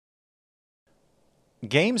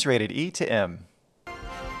Games rated E to M.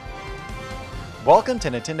 Welcome to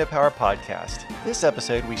Nintendo Power Podcast. This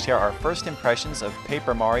episode, we share our first impressions of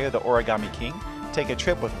Paper Mario the Origami King, take a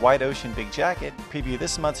trip with White Ocean Big Jacket, preview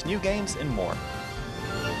this month's new games, and more.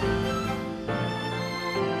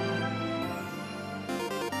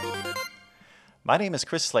 My name is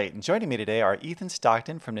Chris Slate, and joining me today are Ethan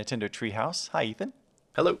Stockton from Nintendo Treehouse. Hi, Ethan.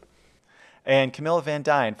 Hello. And Camille Van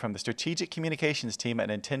Dyne from the Strategic Communications team at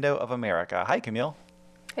Nintendo of America. Hi, Camille.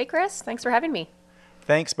 Hey, Chris. Thanks for having me.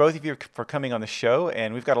 Thanks, both of you, for coming on the show,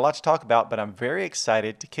 and we've got a lot to talk about, but I'm very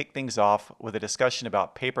excited to kick things off with a discussion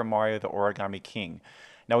about Paper Mario the Origami King.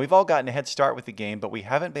 Now, we've all gotten a head start with the game, but we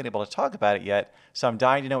haven't been able to talk about it yet, so I'm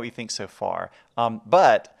dying to know what you think so far.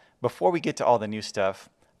 But before we get to all the new stuff,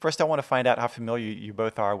 first I want to find out how familiar you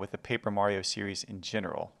both are with the Paper Mario series in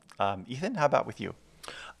general. Ethan, how about with you?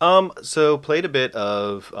 So played a bit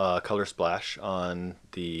of Color Splash on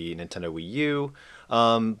the Nintendo Wii U,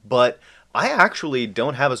 but I actually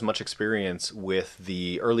don't have as much experience with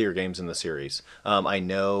the earlier games in the series. I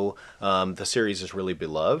know the series is really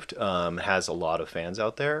beloved, has a lot of fans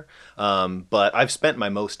out there, but I've spent the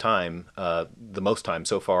most time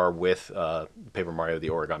so far with Paper Mario the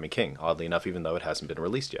Origami King, oddly enough, even though it hasn't been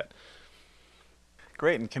released yet.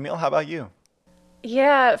 Great, and Camille, how about you?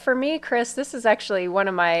 Yeah, for me, Chris, this is actually one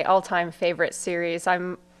of my all-time favorite series.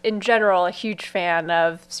 I'm, in general, a huge fan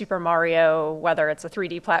of Super Mario, whether it's a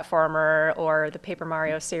 3D platformer or the Paper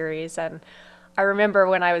Mario series. And I remember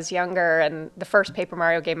when I was younger and the first Paper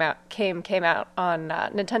Mario game came out on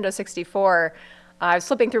Nintendo 64, I was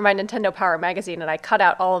flipping through my Nintendo Power magazine and I cut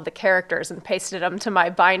out all of the characters and pasted them to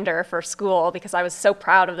my binder for school because I was so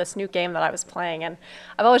proud of this new game that I was playing. And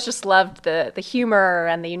I've always just loved the humor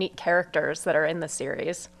and the unique characters that are in the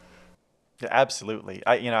series. Yeah, absolutely.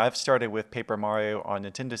 I've started with Paper Mario on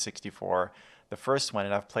Nintendo 64, the first one,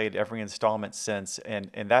 and I've played every installment since.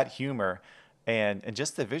 And that humor and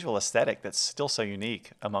just the visual aesthetic that's still so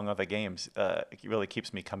unique among other games, it really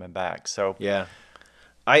keeps me coming back. So yeah.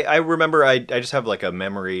 I remember I just have like a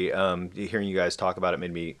memory hearing you guys talk about it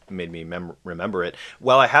made me remember it.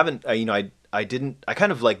 Well, I haven't I didn't I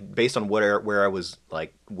kind of like based on where I was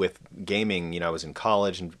like with gaming, I was in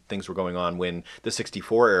college and things were going on when the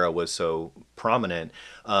 64 era was so prominent.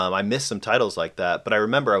 I missed some titles like that, but I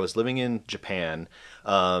remember I was living in Japan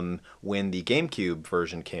when the GameCube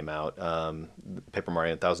version came out, Paper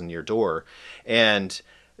Mario Thousand Year Door, and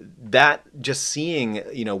that just seeing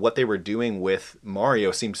what they were doing with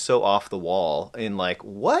Mario seemed so off the wall and like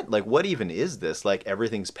what even is this, like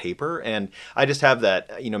everything's paper. And I just have that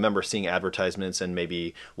remember seeing advertisements and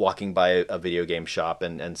maybe walking by a video game shop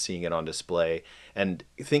and seeing it on display and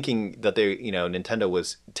thinking that Nintendo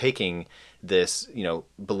was taking this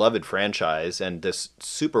beloved franchise and this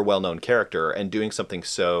super well-known character and doing something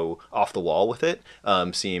so off the wall with it.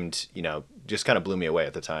 Seemed just kind of blew me away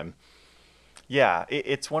at the time. yeah,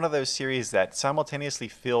 it's one of those series that simultaneously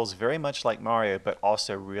feels very much like Mario, but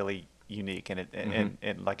also really unique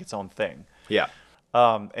and like its own thing. Yeah.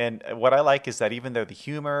 And what I like is that even though the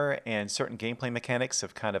humor and certain gameplay mechanics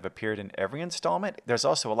have kind of appeared in every installment, there's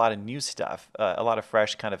also a lot of new stuff, a lot of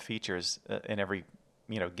fresh kind of features in every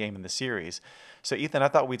game in the series. So Ethan, I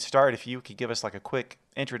thought we'd start if you could give us like a quick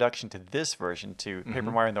introduction to this version, to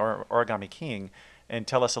Paper Mario and the Origami King, and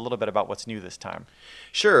tell us a little bit about what's new this time.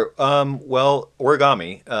 Sure. Well,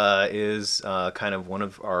 origami is kind of one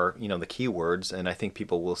of our, the key words, and I think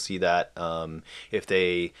people will see that if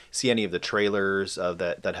they see any of the trailers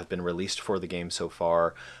that have been released for the game so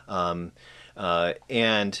far.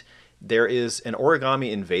 And there is an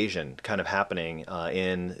origami invasion kind of happening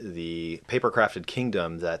in the paper-crafted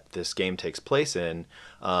kingdom that this game takes place in.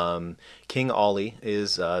 King Ollie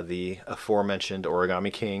is the aforementioned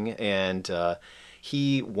origami king, and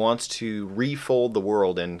he wants to refold the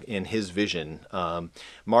world in his vision.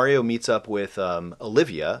 Mario meets up with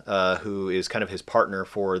Olivia, who is kind of his partner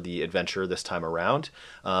for the adventure this time around.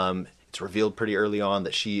 It's revealed pretty early on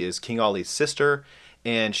that she is King Ollie's sister,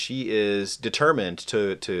 and she is determined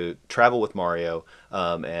to travel with Mario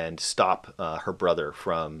and stop her brother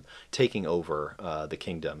from taking over the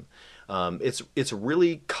kingdom. It's a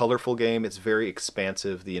really colorful game. It's very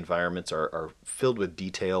expansive. The environments are filled with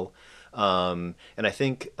detail. And I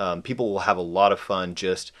think people will have a lot of fun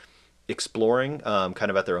just exploring kind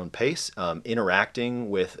of at their own pace, interacting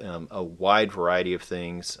with a wide variety of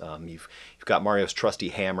things. You've got Mario's trusty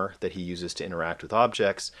hammer that he uses to interact with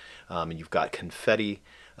objects, and you've got confetti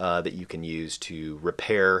that you can use to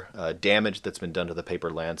repair damage that's been done to the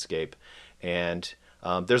paper landscape. And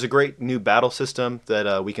there's a great new battle system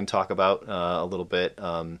that we can talk about a little bit.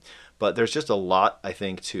 But there's just a lot, I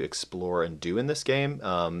think, to explore and do in this game.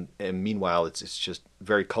 And meanwhile, it's just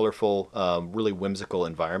very colorful, really whimsical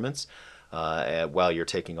environments while you're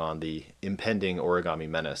taking on the impending origami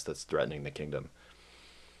menace that's threatening the kingdom.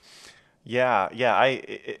 Yeah, yeah.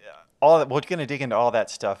 All that, we're going to dig into all that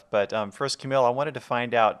stuff, but first, Camille, I wanted to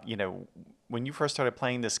find out, when you first started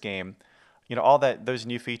playing this game, all that those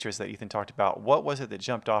new features that Ethan talked about, what was it that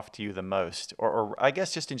jumped off to you the most, or I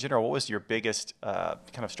guess just in general, what was your biggest,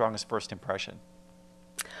 kind of strongest first impression?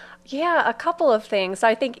 Yeah, a couple of things.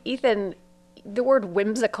 I think, Ethan, the word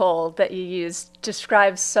whimsical that you used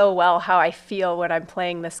describes so well how I feel when I'm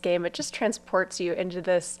playing this game. It just transports you into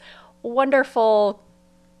this wonderful,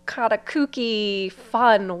 kind of kooky,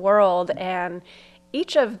 fun world. And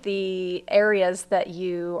each of the areas that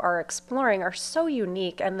you are exploring are so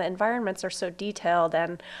unique, and the environments are so detailed.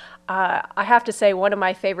 And I have to say, one of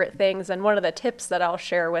my favorite things, and one of the tips that I'll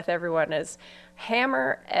share with everyone, is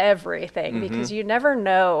hammer everything, because you never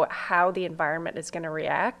know how the environment is going to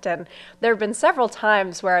react. And there have been several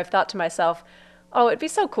times where I've thought to myself, oh, it'd be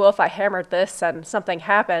so cool if I hammered this and something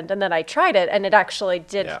happened. And then I tried it and it actually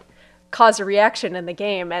did Yeah. cause a reaction in the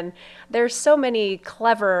game. And there's so many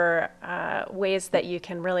clever ways that you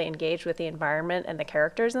can really engage with the environment and the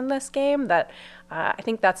characters in this game that I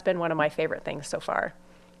think that's been one of my favorite things so far.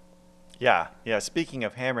 Yeah, yeah. Speaking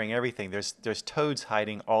of hammering everything, there's toads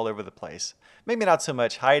hiding all over the place. Maybe not so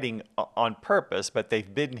much hiding on purpose, but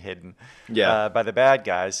they've been hidden Yeah. by the bad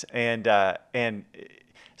guys, and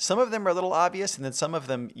some of them are a little obvious, and then some of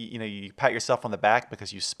them, you pat yourself on the back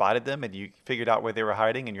because you spotted them and you figured out where they were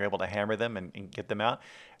hiding, and you're able to hammer them and get them out.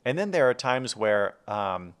 And then there are times where,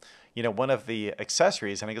 one of the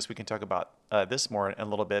accessories, and I guess we can talk about this more in a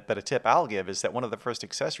little bit, but a tip I'll give is that one of the first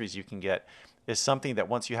accessories you can get is something that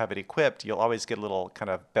once you have it equipped, you'll always get a little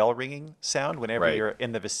kind of bell ringing sound whenever Right. you're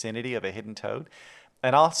in the vicinity of a hidden toad.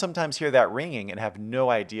 And I'll sometimes hear that ringing and have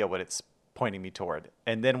no idea what it's pointing me toward.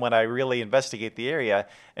 And then when I really investigate the area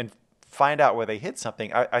and find out where they hid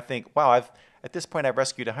something, I think, wow, at this point I've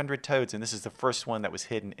rescued 100 toads, and this is the first one that was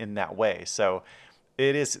hidden in that way. So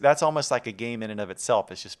that's almost like a game in and of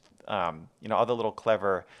itself. It's just other little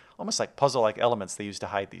clever, almost like puzzle-like elements they use to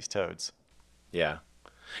hide these toads. Yeah.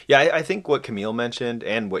 Yeah, I think what Camille mentioned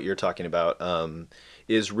and what you're talking about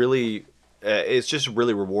is really, it's just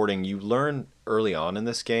really rewarding. You learn early on in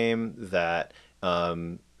this game that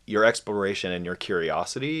your exploration and your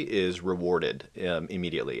curiosity is rewarded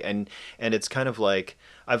immediately, and it's kind of like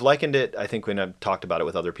I've likened it, I think when I've talked about it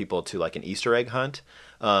with other people, to like an Easter egg hunt.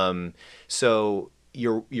 So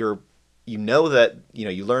you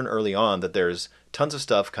learn early on that there's tons of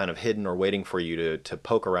stuff kind of hidden or waiting for you to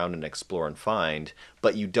poke around and explore and find,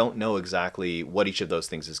 but you don't know exactly what each of those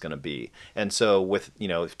things is going to be. And so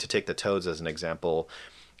to take the toads as an example,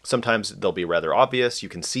 sometimes they'll be rather obvious. You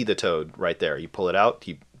can see the toad right there. You pull it out,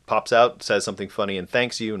 he pops out, says something funny and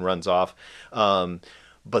thanks you and runs off.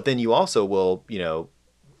 But then you also will,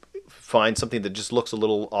 find something that just looks a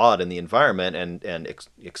little odd in the environment and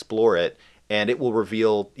explore it, and it will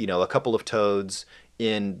reveal a couple of toads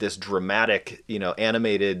in this dramatic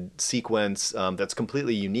animated sequence that's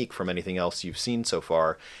completely unique from anything else you've seen so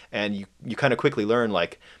far. And you kind of quickly learn,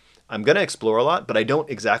 like, I'm going to explore a lot, but I don't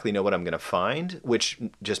exactly know what I'm going to find, which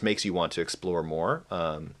just makes you want to explore more.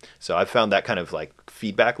 So I've found that kind of like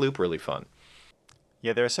feedback loop really fun.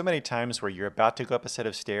 Yeah, there are so many times where you're about to go up a set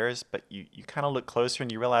of stairs, but you kind of look closer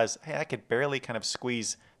and you realize, hey, I could barely kind of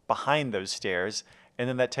squeeze behind those stairs. And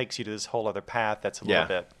then that takes you to this whole other path that's a little Yeah.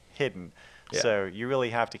 bit hidden. Yeah. So you really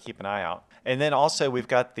have to keep an eye out. And then also we've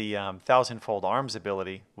got the thousand-fold arms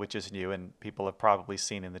ability, which is new and people have probably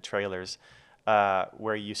seen in the trailers,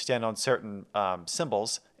 where you stand on certain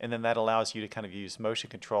symbols, and then that allows you to kind of use motion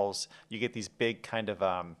controls. You get these big kind of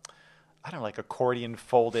I don't know, like accordion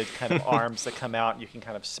folded kind of arms that come out. You can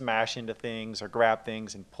kind of smash into things or grab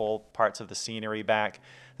things and pull parts of the scenery back.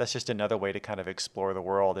 That's just another way to kind of explore the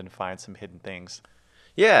world and find some hidden things.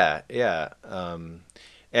 Yeah, yeah.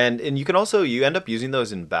 And you can also, you end up using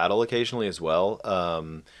those in battle occasionally as well.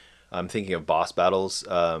 I'm thinking of boss battles.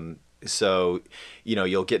 So,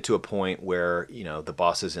 you'll get to a point where, the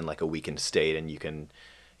boss is in like a weakened state and you can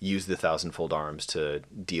use the thousandfold arms to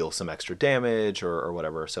deal some extra damage or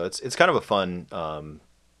whatever. So it's kind of a fun,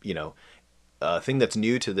 thing that's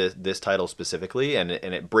new to this title specifically, and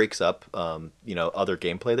it breaks up, other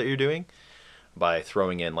gameplay that you're doing by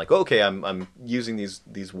throwing in like, okay, I'm using these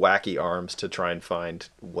wacky arms to try and find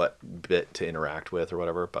what bit to interact with or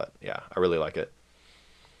whatever. But yeah, I really like it.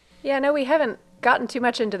 Yeah, no, we haven't gotten too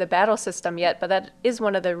much into the battle system yet, but that is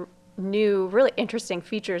one of the new, really interesting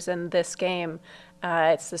features in this game.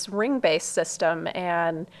 It's this ring-based system,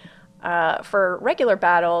 and For regular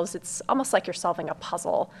battles, it's almost like you're solving a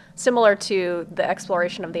puzzle, similar to the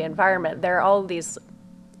exploration of the environment. There are all these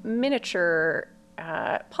miniature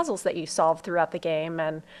puzzles that you solve throughout the game,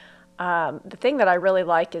 and the thing that I really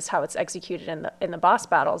like is how it's executed in the boss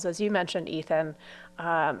battles. As you mentioned, Ethan,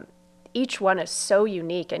 each one is so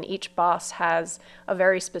unique, and each boss has a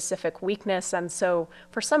very specific weakness. And so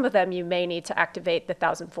for some of them, you may need to activate the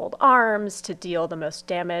thousandfold arms to deal the most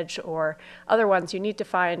damage, or other ones you need to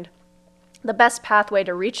find the best pathway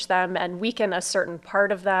to reach them and weaken a certain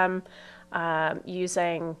part of them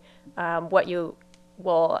using what you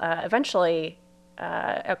will eventually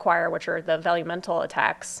acquire, which are the Velumental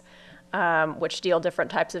attacks, which deal different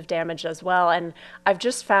types of damage as well. And I've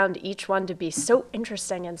just found each one to be so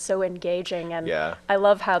interesting and so engaging. And Yeah. I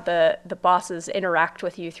love how the bosses interact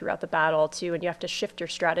with you throughout the battle too, and you have to shift your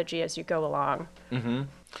strategy as you go along.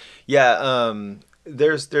 Yeah,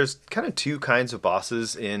 there's kind of two kinds of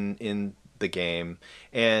bosses in the game,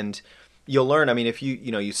 and you'll learn. I mean, if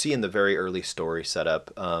you see in the very early story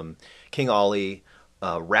setup, King Ollie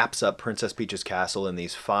wraps up Princess Peach's castle in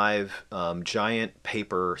these 5 giant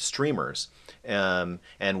paper streamers, and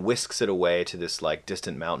whisks it away to this like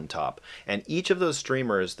distant mountaintop. And each of those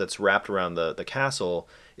streamers that's wrapped around the castle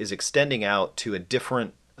is extending out to a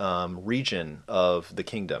different region of the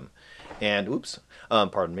kingdom. And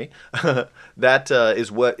pardon me, that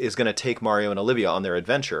is what is going to take Mario and Olivia on their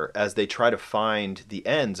adventure as they try to find the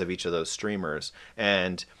ends of each of those streamers.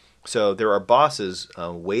 And so there are bosses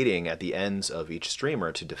waiting at the ends of each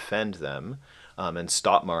streamer to defend them and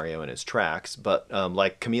stop Mario in his tracks. But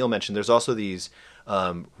like Camille mentioned, there's also these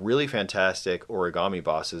really fantastic origami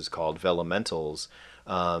bosses called Velumentals.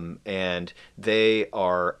 And they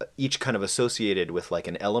are each kind of associated with like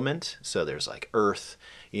an element. So there's like earth,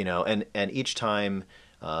 and each time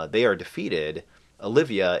they are defeated,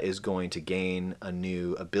 Olivia is going to gain a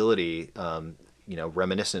new ability,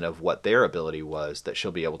 reminiscent of what their ability was that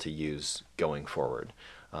she'll be able to use going forward.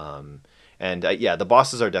 The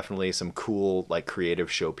bosses are definitely some cool, like creative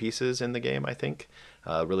showpieces in the game, I think.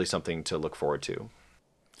 Really something to look forward to.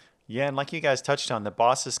 Yeah, and like you guys touched on, the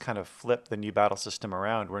bosses kind of flip the new battle system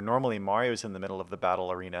around, where normally Mario's in the middle of the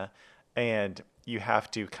battle arena, and you have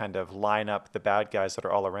to kind of line up the bad guys that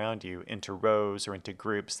are all around you into rows or into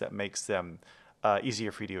groups that makes them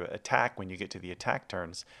easier for you to attack when you get to the attack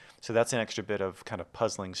turns. So that's an extra bit of kind of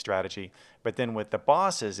puzzling strategy. But then with the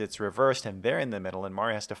bosses, it's reversed, and they're in the middle, and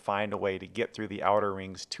Mario has to find a way to get through the outer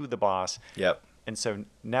rings to the boss. Yep. And so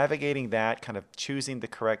navigating that, kind of choosing the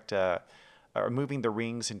correct, or moving the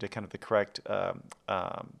rings into kind of the correct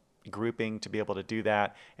grouping to be able to do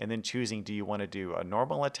that, and then choosing, do you want to do a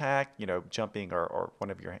normal attack, jumping or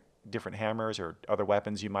one of your different hammers or other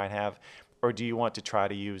weapons you might have, or do you want to try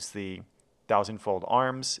to use the thousandfold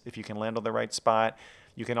arms if you can land on the right spot?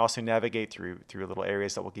 You can also navigate through little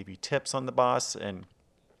areas that will give you tips on the boss, and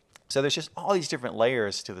so there's just all these different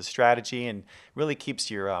layers to the strategy, and really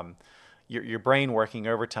keeps your brain working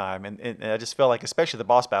overtime. And I just feel like, especially the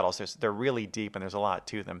boss battles, they're really deep and there's a lot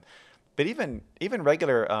to them. But even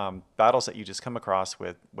regular battles that you just come across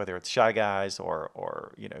with, whether it's Shy Guys or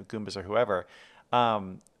Goombas or whoever,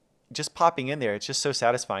 just popping in there, it's just so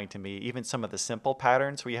satisfying to me. Even some of the simple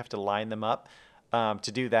patterns where you have to line them up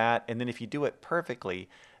to do that, and then if you do it perfectly,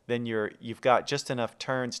 then you've got just enough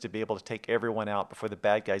turns to be able to take everyone out before the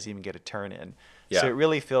bad guys even get a turn in. Yeah. So it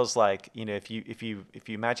really feels like, if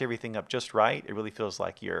you match everything up just right, it really feels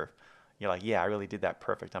like you're like, yeah, I really did that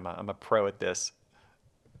perfect. I'm a pro at this.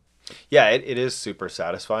 Yeah, it is super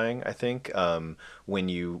satisfying, I think, when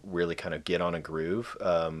you really kind of get on a groove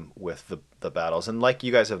with the battles. And like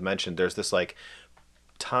you guys have mentioned, there's this like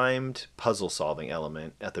timed puzzle solving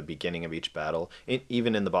element at the beginning of each battle,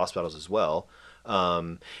 even in the boss battles as well.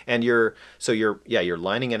 And you're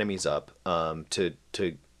lining enemies up to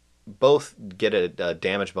both get a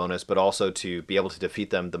damage bonus, but also to be able to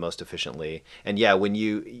defeat them the most efficiently. And yeah, when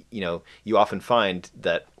you often find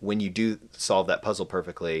that when you do solve that puzzle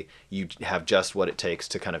perfectly, you have just what it takes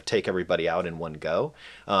to kind of take everybody out in one go.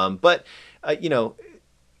 But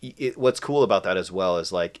what's cool about that as well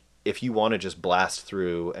is, like, if you want to just blast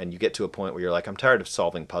through and you get to a point where you're like, I'm tired of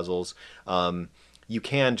solving puzzles, you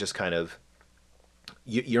can just kind of,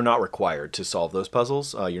 you're not required to solve those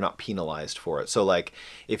puzzles. You're not penalized for it. So like,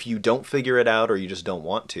 if you don't figure it out or you just don't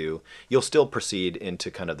want to, you'll still proceed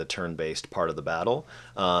into kind of the turn-based part of the battle.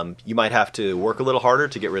 You might have to work a little harder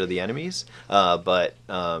to get rid of the enemies, but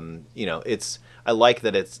I like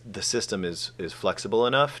that the system is flexible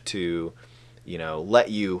enough to let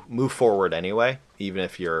you move forward anyway, even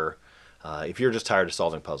if you're just tired of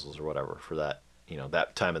solving puzzles or whatever for that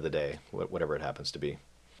that time of the day, whatever it happens to be.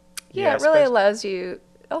 Yeah, it really allows you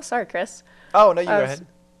Oh, sorry, Chris. Oh, no, you I go was ahead.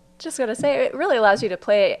 just going to say, it really allows you to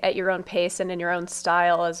play at your own pace and in your own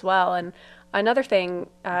style as well. And another thing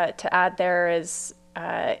to add there is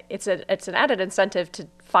it's an added incentive to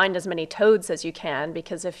find as many toads as you can,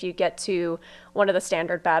 because if you get to one of the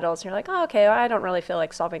standard battles and you're like, oh, okay, well, I don't really feel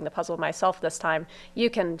like solving the puzzle myself this time, you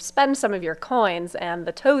can spend some of your coins and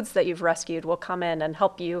the toads that you've rescued will come in and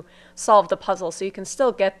help you solve the puzzle, so you can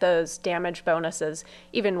still get those damage bonuses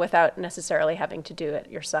even without necessarily having to do it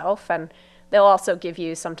yourself. And they'll also give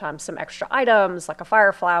you sometimes some extra items like a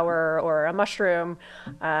fire flower or a mushroom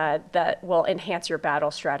that will enhance your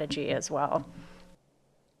battle strategy as well.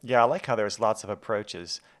 Yeah, I like how there's lots of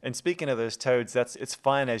approaches. And speaking of those toads, it's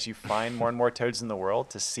fun as you find more and more toads in the world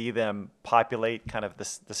to see them populate kind of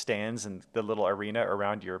the stands and the little arena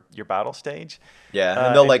around your battle stage. Yeah,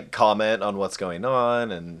 and they'll like comment on what's going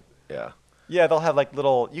on, and yeah. Yeah, they'll have like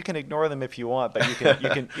little. You can ignore them if you want, but you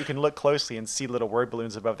can look closely and see little word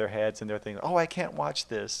balloons above their heads, and they're thinking, "Oh, I can't watch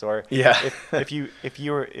this." Or Yeah. if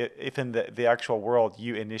in the actual world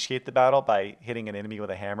you initiate the battle by hitting an enemy with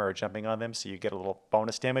a hammer or jumping on them, so you get a little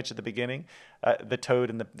bonus damage at the beginning. The toad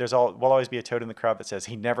and will always be a toad in the crowd that says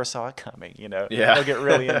he never saw it coming. Yeah. They'll get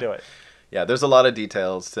really into it. Yeah, there's a lot of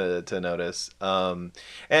details to notice.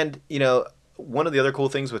 And one of the other cool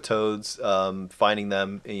things with toads, finding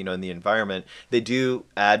them, in the environment, they do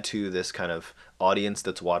add to this kind of audience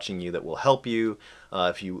that's watching you that will help you.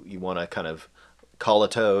 If you want to kind of call a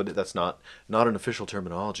toad, that's not an official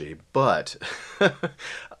terminology, but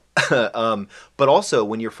but also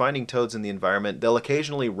when you're finding toads in the environment, they'll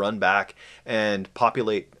occasionally run back and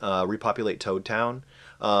repopulate Toad Town.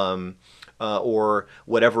 Or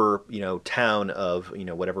whatever town of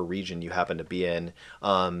whatever region you happen to be in.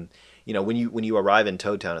 When you arrive in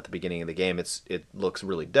Toad Town at the beginning of the game, it looks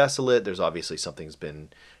really desolate. There's obviously something's been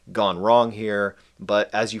gone wrong here.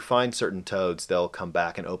 But as you find certain toads, they'll come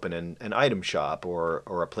back and open an item shop or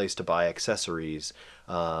a place to buy accessories,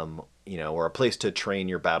 or a place to train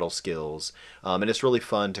your battle skills. And it's really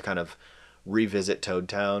fun to kind of revisit Toad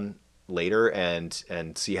Town later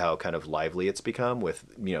and see how kind of lively it's become with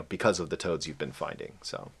because of the toads you've been finding.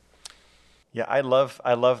 So yeah, I love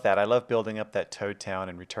that. I love building up that Toad Town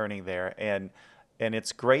and returning there, and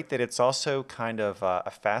it's great that it's also kind of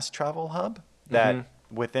a fast travel hub that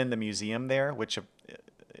within the museum there, which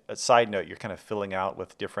a side note, you're kind of filling out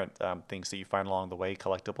with different things that you find along the way,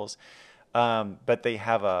 collectibles. But they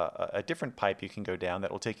have a different pipe you can go down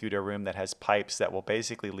that will take you to a room that has pipes that will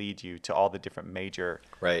basically lead you to all the different major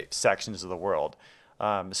sections of the world.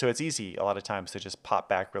 So it's easy a lot of times to just pop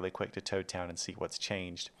back really quick to Toad Town and see what's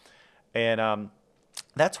changed. And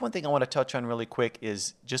that's one thing I want to touch on really quick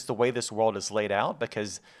is just the way this world is laid out,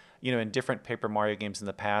 because in different Paper Mario games in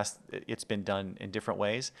the past, it's been done in different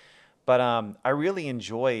ways. But I really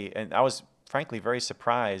enjoy, and I was frankly very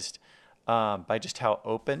surprised by just how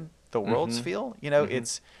open the worlds feel.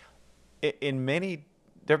 It's there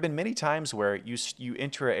have been many times where you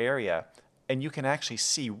enter an area and you can actually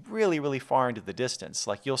see really, really far into the distance.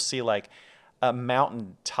 Like you'll see like a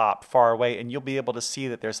mountain top far away, and you'll be able to see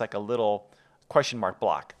that there's like a little question mark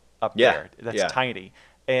block up there that's tiny.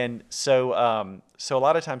 And so a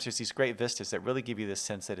lot of times there's these great vistas that really give you this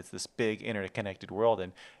sense that it's this big interconnected world.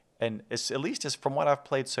 And it's, at least as from what I've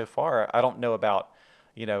played so far, I don't know about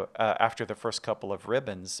after the first couple of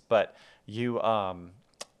ribbons, but you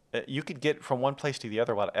could get from one place to the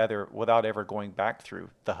other without ever going back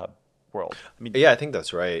through the hub world. I mean, yeah, I think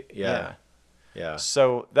that's right. Yeah.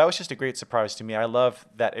 So that was just a great surprise to me. I love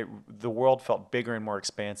that the world felt bigger and more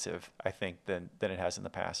expansive, I think, than it has in the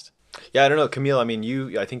past. Yeah, I don't know, Camille. I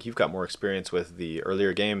mean, I think you've got more experience with the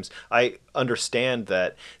earlier games. I understand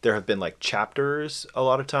that there have been like chapters a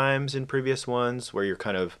lot of times in previous ones where you're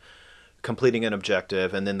kind of completing an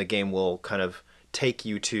objective, and then the game will kind of take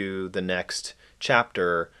you to the next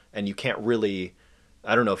chapter, and you can't really,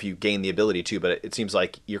 I don't know if you gain the ability to, but it seems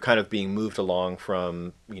like you're kind of being moved along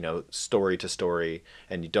from, story to story,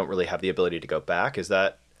 and you don't really have the ability to go back. Is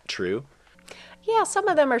that true? Yeah, some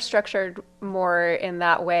of them are structured more in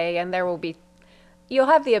that way, and you'll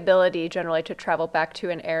have the ability generally to travel back to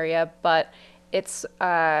an area, but it's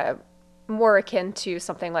more akin to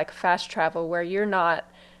something like fast travel, where you're not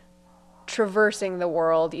traversing the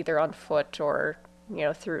world either on foot or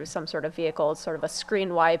through some sort of vehicle. It's sort of a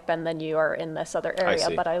screen wipe and then you are in this other area.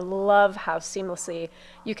 But I love how seamlessly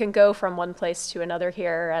you can go from one place to another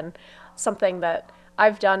here, and something that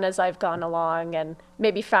I've done as I've gone along and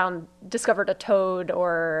maybe discovered a toad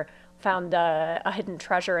or found a hidden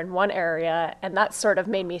treasure in one area, and that sort of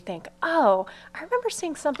made me think, oh, I remember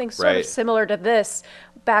seeing something sort of similar to this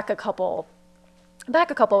back a couple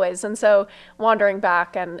ways. And so wandering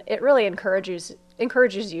back, and it really encourages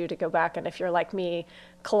encourages you to go back and, if you're like me,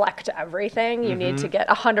 collect everything. You need to get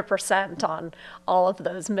 100% on all of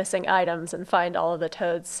those missing items and find all of the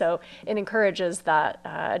toads. So it encourages that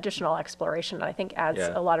additional exploration. I think adds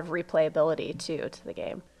Yeah. a lot of replayability to the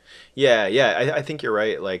game. Yeah, yeah, I think you're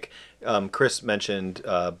right. Like Chris mentioned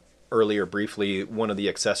earlier briefly, one of the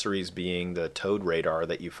accessories being the toad radar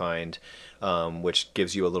that you find, which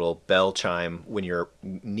gives you a little bell chime when you're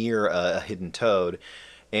near a hidden toad.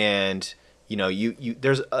 And you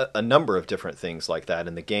there's a number of different things like that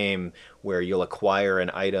in the game where you'll acquire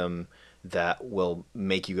an item that will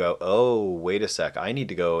make you go, oh, wait a sec, I need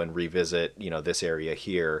to go and revisit, this area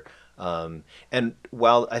here. And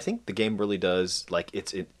while I think the game really does like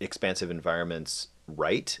its expansive environments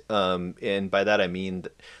right, and by that I mean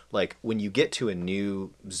like when you get to a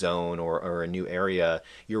new zone or a new area,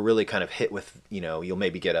 you're really kind of hit with, you'll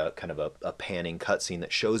maybe get a kind of a panning cutscene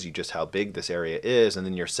that shows you just how big this area is, and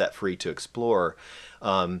then you're set free to explore.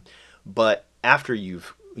 But after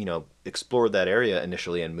you've explored that area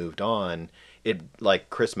initially and moved on, it, like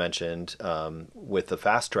Chris mentioned, with the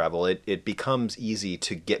fast travel, it becomes easy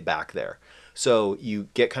to get back there. So you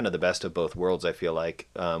get kind of the best of both worlds, I feel like,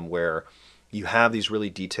 where you have these really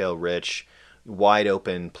detail rich, wide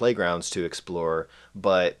open playgrounds to explore,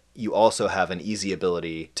 but you also have an easy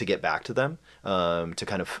ability to get back to them, to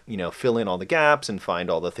kind of fill in all the gaps and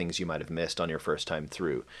find all the things you might have missed on your first time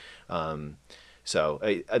through. So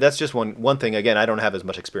that's just one thing. Again, I don't have as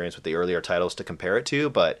much experience with the earlier titles to compare it to,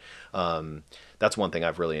 but that's one thing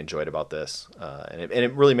I've really enjoyed about this, and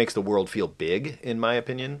it really makes the world feel big, in my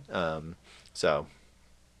opinion. So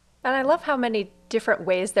And I love how many different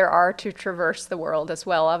ways there are to traverse the world as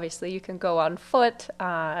well. Obviously, you can go on foot.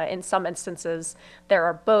 In some instances, there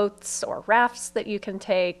are boats or rafts that you can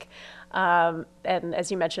take. And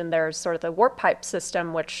as you mentioned, there's sort of the warp pipe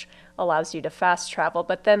system, which allows you to fast travel.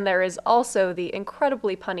 But then there is also the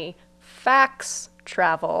incredibly punny fax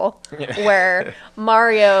travel, where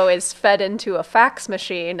Mario is fed into a fax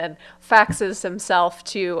machine and faxes himself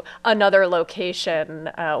to another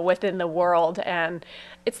location within the world. And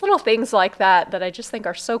it's little things like that that I just think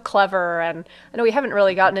are so clever. And I know we haven't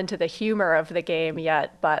really gotten into the humor of the game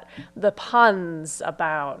yet, but the puns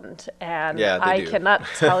abound. And Yeah, they I do. cannot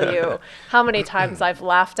tell you how many times I've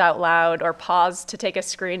laughed out loud or paused to take a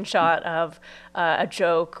screenshot of a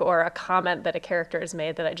joke or a comment that a character has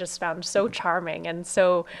made that I just found so charming and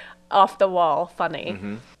so off the wall funny.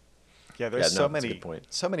 Yeah, yeah, there's no, that's a good point.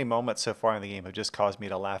 so many moments so far in the game have just caused me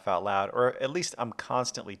to laugh out loud, or at least I'm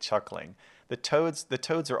constantly chuckling. The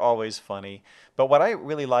toads are always funny, but what I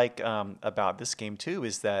really like about this game too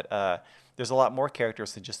is that there's a lot more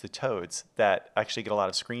characters than just the toads that actually get a lot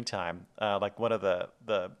of screen time. Like one of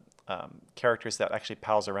the characters that actually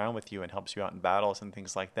pals around with you and helps you out in battles and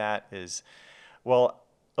things like that is, well,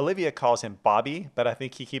 Olivia calls him Bobby, but I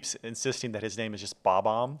think he keeps insisting that his name is just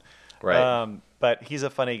Bob-omb. Right. But he's a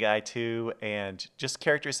funny guy too, and just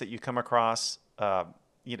characters that you come across.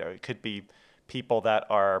 It could be people that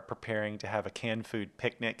are preparing to have a canned food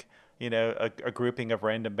picnic. A grouping of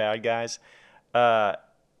random bad guys.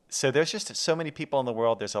 So there's just so many people in the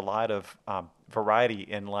world. There's a lot of variety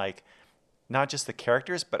in like not just the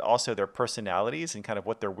characters, but also their personalities and kind of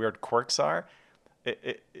what their weird quirks are.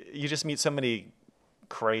 You just meet so many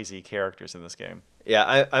crazy characters in this game.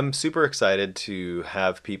 Yeah, I'm super excited to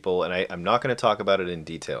have people, and I'm not going to talk about it in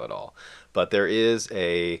detail at all, but there is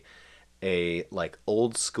a like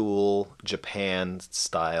old school Japan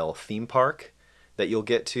style theme park that you'll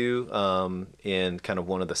get to in kind of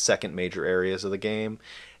one of the second major areas of the game,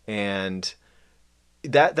 and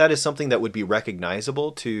that is something that would be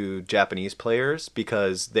recognizable to Japanese players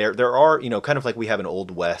because there are kind of like we have an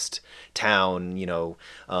old west town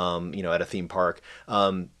at a theme park.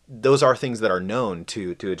 Those are things that are known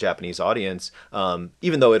to a Japanese audience,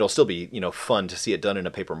 even though it'll still be fun to see it done in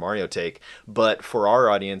a Paper Mario take. But for our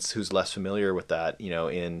audience who's less familiar with that,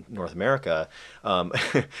 in North America,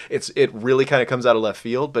 it really kind of comes out of left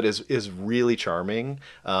field, but is really charming.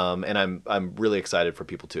 And I'm really excited for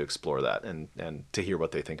people to explore that and to hear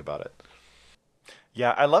what they think about it.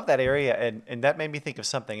 Yeah, I love that area, and that made me think of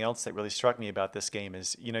something else that really struck me about this game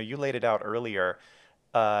is, you laid it out earlier,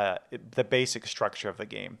 the basic structure of the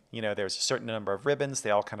game. There's a certain number of ribbons,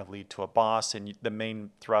 they all kind of lead to a boss, and the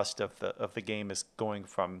main thrust of the game is going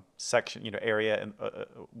from section, area and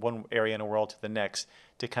one area in a world to the next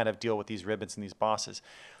to kind of deal with these ribbons and these bosses.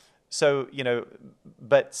 So,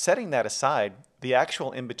 but setting that aside, the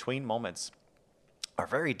actual in-between moments are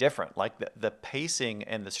very different. Like the pacing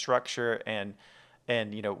and the structure and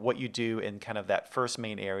what you do in kind of that first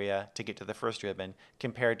main area to get to the first ribbon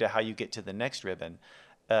compared to how you get to the next ribbon.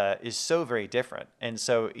 is so very different. And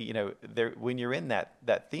so, when you're in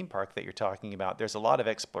that theme park that you're talking about, there's a lot of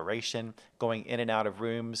exploration, going in and out of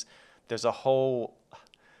rooms. There's a whole,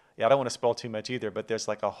 yeah, I don't want to spoil too much either, but there's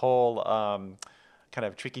like a whole kind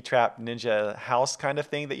of tricky trap ninja house kind of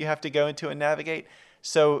thing that you have to go into and navigate.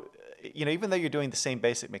 So, even though you're doing the same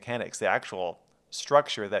basic mechanics, the actual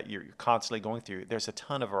structure that you're constantly going through, there's a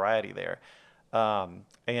ton of variety there.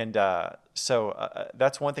 So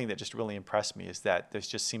that's one thing that just really impressed me, is that there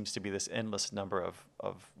just seems to be this endless number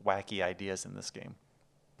of wacky ideas in this game.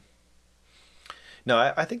 No,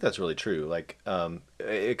 I think that's really true. Like,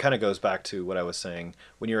 it kind of goes back to what I was saying.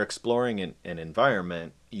 When you're exploring an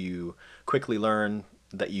environment, you quickly learn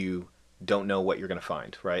that you don't know what you're going to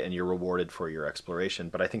find, right? And you're rewarded for your exploration.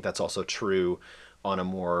 But I think that's also true on a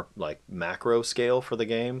more like macro scale for the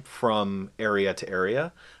game, from area to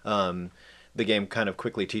area. The game kind of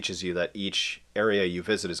quickly teaches you that each area you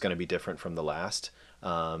visit is going to be different from the last.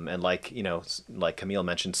 And like Camille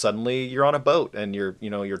mentioned, suddenly you're on a boat and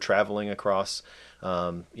you're traveling across,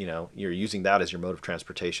 you're using that as your mode of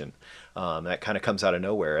transportation. That kind of comes out of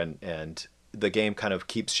nowhere, and the game kind of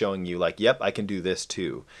keeps showing you like, yep, I can do this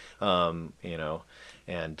too, and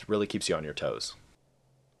really keeps you on your toes.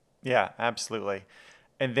 Yeah, absolutely.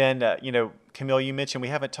 And then, Camille, you mentioned we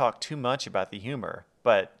haven't talked too much about the humor,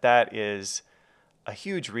 but that is a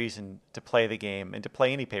huge reason to play the game and to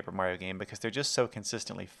play any Paper Mario game, because they're just so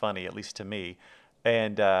consistently funny, at least to me.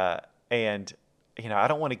 And I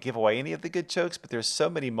don't want to give away any of the good jokes, but there's so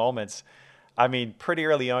many moments. I mean, pretty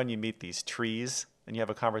early on, you meet these trees and you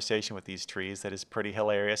have a conversation with these trees that is pretty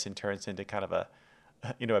hilarious and turns into kind of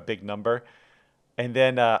a big number. And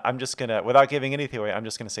then I'm just gonna, without giving anything away, I'm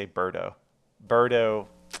just gonna say Birdo. Birdo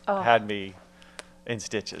had me in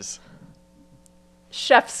stitches.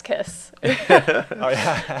 Chef's kiss. Oh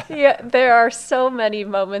yeah. Yeah, there are so many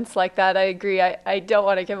moments like that. I agree. I don't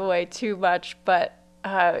want to give away too much, but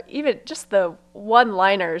even just the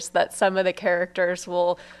one-liners that some of the characters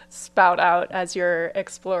will spout out as you're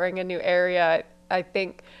exploring a new area. I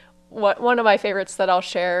think one of my favorites that I'll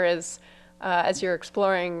share is as you're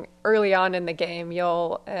exploring early on in the game,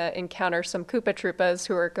 you'll encounter some Koopa Troopas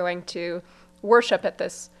who are going to worship at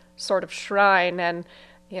this sort of shrine, and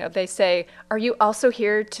they say, "Are you also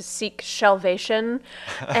here to seek salvation?"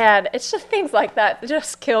 And it's just things like that that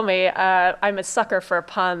just kill me. I'm a sucker for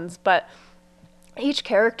puns, but each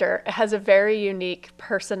character has a very unique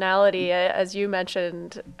personality, as you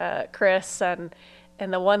mentioned, Chris, and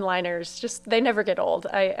the one-liners, just they never get old.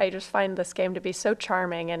 I just find this game to be so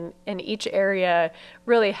charming, and each area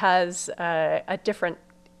really has a different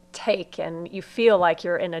take, and you feel like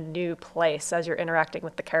you're in a new place as you're interacting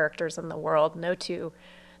with the characters in the world. No two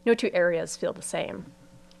areas feel the same.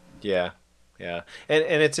 Yeah, yeah, and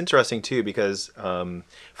it's interesting too, because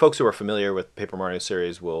folks who are familiar with Paper Mario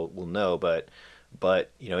series will know, but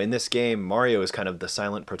in this game, Mario is kind of the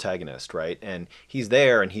silent protagonist, right? And he's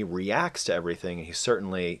there and he reacts to everything, and he's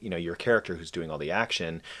certainly your character who's doing all the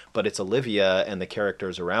action, but it's Olivia and the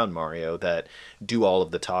characters around Mario that do all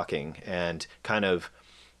of the talking and kind of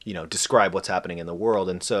describe what's happening in the world.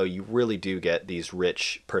 And so you really do get these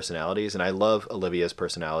rich personalities, and I love Olivia's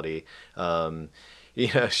personality.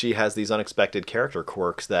 She has these unexpected character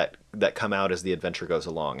quirks that come out as the adventure goes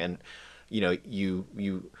along, and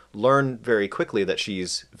you learn very quickly that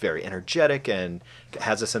she's very energetic and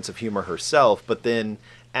has a sense of humor herself. But then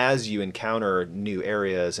as you encounter new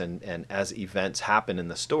areas and as events happen in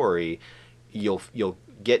the story, you'll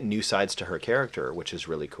get new sides to her character, which is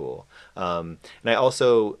really cool. And I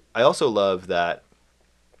also love that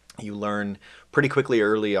you learn pretty quickly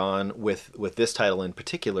early on with this title in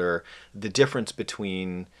particular the difference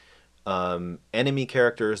between enemy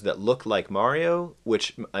characters that look like Mario,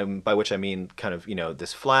 by which I mean kind of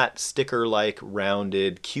this flat sticker-like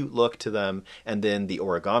rounded cute look to them, and then the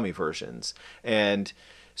origami versions. And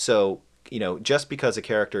so just because a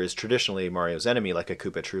character is traditionally Mario's enemy, like a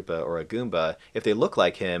Koopa Troopa or a Goomba, if they look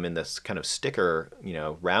like him in this kind of sticker,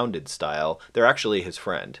 rounded style, they're actually his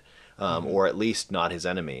friend, or at least not his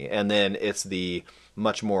enemy. And then it's the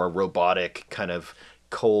much more robotic, kind of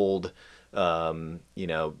cold, origami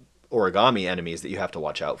enemies that you have to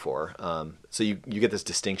watch out for. So you get this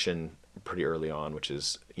distinction pretty early on, which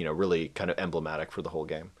is really kind of emblematic for the whole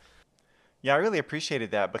game. Yeah, I really appreciated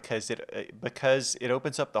that, because it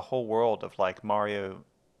opens up the whole world of like Mario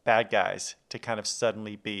bad guys to kind of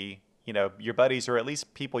suddenly be your buddies, or at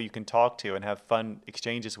least people you can talk to and have fun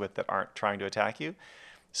exchanges with that aren't trying to attack you.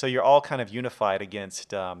 So you're all kind of unified against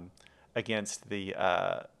the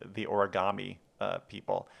origami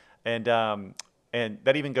people, and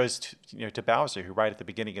that even goes to Bowser, who right at the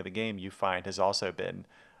beginning of the game you find has also been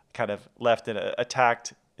kind of left in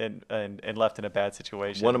attacked and left in a bad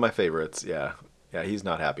situation. One of my favorites. Yeah. Yeah, he's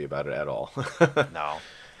not happy about it at all. No.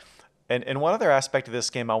 And one other aspect of this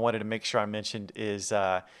game I wanted to make sure I mentioned is,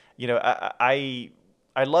 I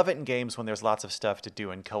love it in games when there's lots of stuff to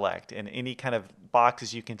do and collect, and any kind of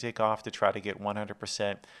boxes you can tick off to try to get 100%.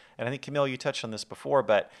 And I think, Camille, you touched on this before,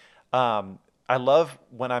 but I love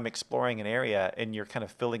when I'm exploring an area and you're kind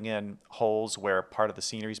of filling in holes where part of the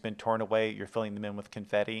scenery's been torn away. You're filling them in with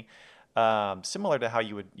confetti, similar to how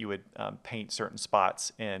you would paint certain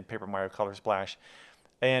spots in Paper Mario Color Splash,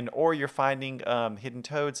 or you're finding hidden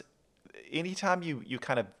toads. Anytime you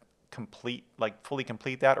kind of fully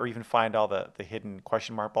complete that, or even find all the hidden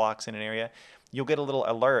question mark blocks in an area, you'll get a little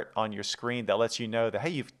alert on your screen that lets you know that,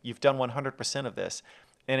 hey, you've done 100% of this.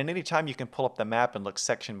 And at any time you can pull up the map and look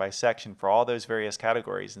section by section for all those various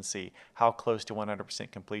categories and see how close to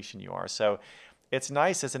 100% completion you are. So it's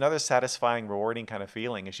nice. It's another satisfying, rewarding kind of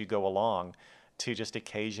feeling as you go along to just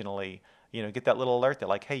occasionally, get that little alert that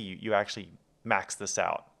like, hey, you actually maxed this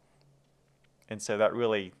out. And so that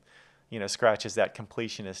really, scratches that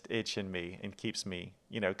completionist itch in me and keeps me,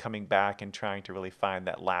 coming back and trying to really find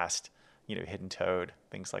that last, hidden toad,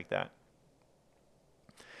 things like that.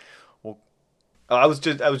 Well, I was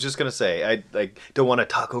just gonna say I don't want to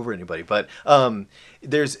talk over anybody, but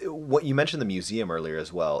there's what you mentioned the museum earlier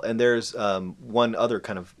as well, and there's one other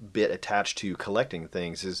kind of bit attached to collecting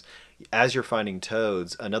things is as you're finding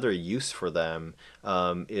toads, another use for them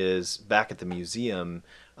is back at the museum.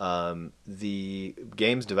 The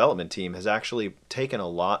game's development team has actually taken a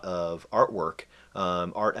lot of artwork,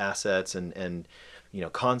 art assets, and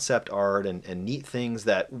concept art and neat things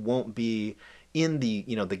that won't be in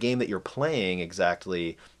the game that you're playing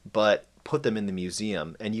exactly, but put them in the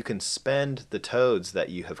museum, and you can spend the toads that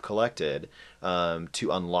you have collected to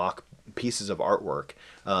unlock pieces of artwork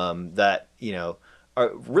that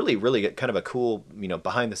are really, really kind of a cool,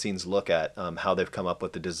 behind the scenes look at how they've come up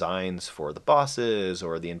with the designs for the bosses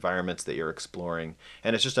or the environments that you're exploring.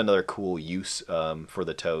 And it's just another cool use for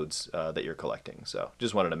the toads that you're collecting. So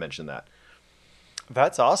just wanted to mention that.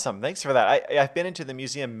 That's awesome. Thanks for that. I've been into the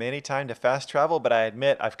museum many times to fast travel, but I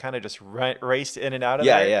admit I've kind of just raced in and out of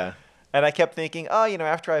there. Yeah. And I kept thinking,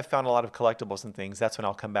 after I've found a lot of collectibles and things, that's when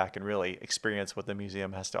I'll come back and really experience what the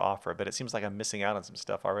museum has to offer. But it seems like I'm missing out on some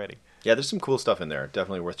stuff already. Yeah, there's some cool stuff in there.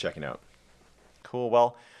 Definitely worth checking out. Cool.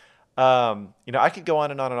 Well, I could go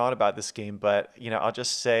on and on and on about this game, but, I'll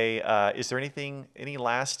just say, is there any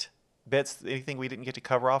last bits, anything we didn't get to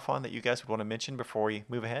cover off on that you guys would want to mention before we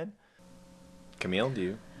move ahead? Camille, do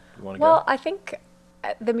you want to go? Well, I think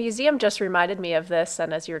the museum just reminded me of this,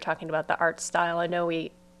 and as you were talking about the art style, I know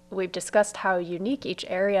we've discussed how unique each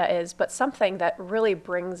area is, but something that really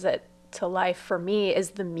brings it to life for me is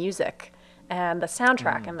the music. And the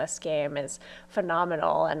soundtrack in this game is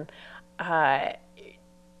phenomenal. And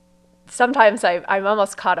sometimes I'm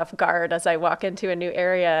almost caught off guard as I walk into a new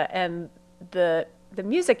area and the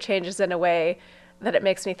music changes in a way that it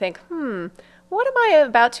makes me think, what am I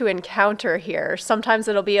about to encounter here? Sometimes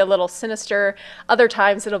it'll be a little sinister. Other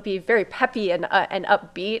times it'll be very peppy and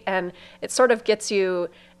upbeat. And it sort of gets you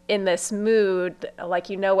in this mood, like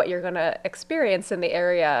what you're going to experience in the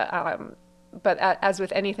area. But as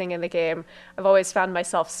with anything in the game, I've always found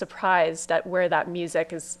myself surprised at where that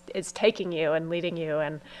music is taking you and leading you.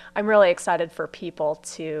 And I'm really excited for people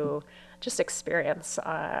to just experience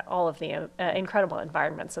all of the incredible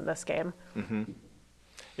environments in this game. Mm-hmm.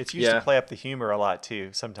 It's used to play up the humor a lot too,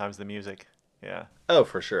 sometimes the music. Yeah. Oh,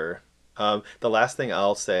 for sure. The last thing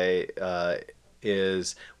I'll say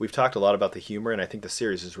is we've talked a lot about the humor, and I think the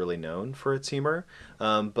series is really known for its humor.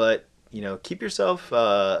 But keep yourself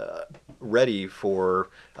ready for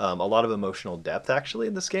a lot of emotional depth actually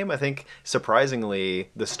in this game. I think surprisingly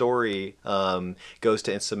the story goes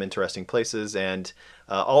to some interesting places, and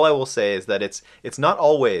all I will say is that it's not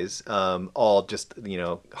always all just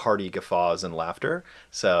hearty guffaws and laughter.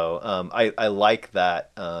 So I like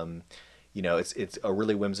that. It's a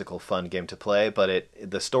really whimsical, fun game to play, but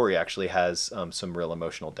the story actually has some real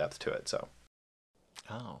emotional depth to it. So.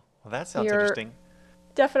 Oh, well, that sounds interesting.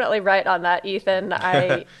 Definitely right on that, Ethan.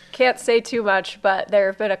 I can't say too much, but there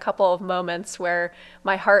have been a couple of moments where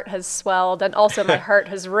my heart has swelled and also my heart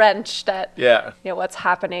has wrenched at what's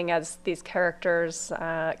happening as these characters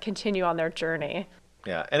continue on their journey.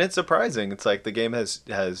 Yeah, and it's surprising. It's like the game has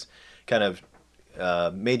kind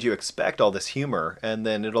of made you expect all this humor, and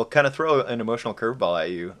then it'll kind of throw an emotional curveball at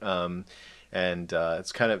you, and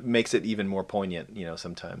it's kind of makes it even more poignant,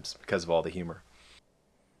 sometimes because of all the humor.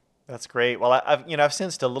 That's great. Well, I've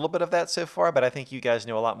sensed a little bit of that so far, but I think you guys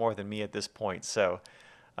know a lot more than me at this point. So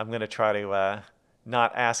I'm going to try to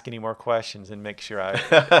not ask any more questions and make sure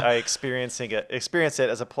I experience it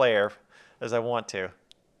as a player as I want to.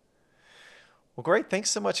 Well, great. Thanks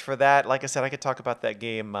so much for that. Like I said, I could talk about that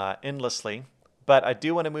game endlessly, but I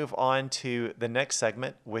do want to move on to the next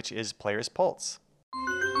segment, which is Player's Pulse.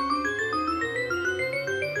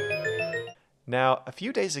 Now, a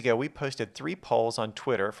few days ago, we posted 3 polls on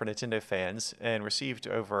Twitter for Nintendo fans and received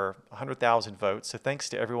over 100,000 votes. So thanks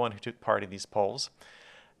to everyone who took part in these polls.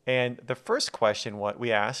 And the first question what we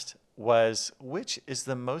asked was, which is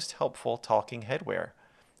the most helpful talking headwear?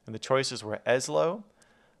 And the choices were Ezlo,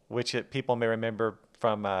 which people may remember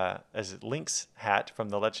from as Link's hat from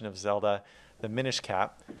The Legend of Zelda, the Minish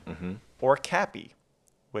Cap, or Cappy,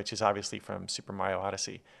 which is obviously from Super Mario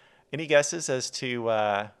Odyssey. Any guesses as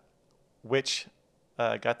to which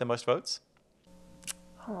got the most votes?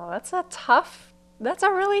 Oh, that's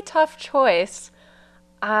a really tough choice.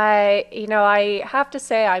 I have to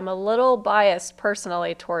say I'm a little biased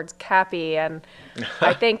personally towards Cappy, and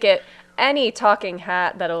I think any talking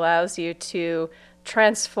hat that allows you to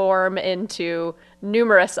transform into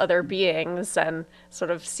numerous other beings and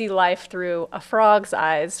sort of see life through a frog's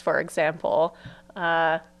eyes, for example,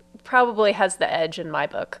 probably has the edge in my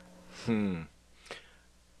book. I'm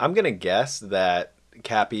going to guess that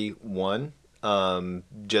Cappy won,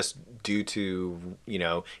 just due to,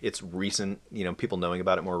 its recent, people knowing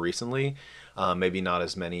about it more recently. Maybe not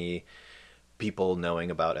as many people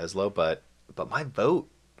knowing about Ezlo, but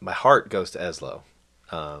my heart goes to Ezlo.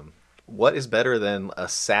 What is better than a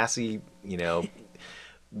sassy,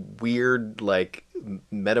 weird, like,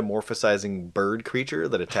 metamorphosizing bird creature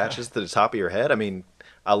that attaches to the top of your head? I mean,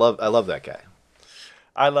 I love that guy.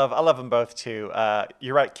 I love them both too.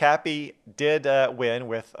 You're right. Cappy did win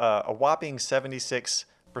with a whopping 76%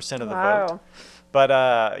 of the vote. But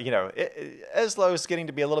Ezlo is getting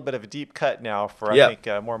to be a little bit of a deep cut now for I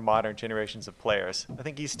think more modern generations of players. I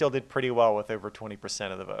think he still did pretty well with over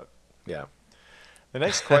 20% of the vote. Yeah. The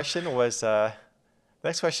next question was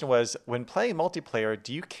when playing multiplayer,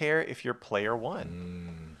 do you care if your player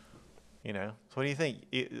won? So what do you think?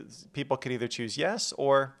 People could either choose yes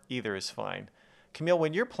or either is fine. Camille,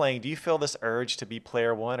 when you're playing, do you feel this urge to be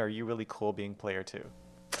player 1, or are you really cool being player 2?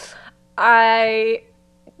 I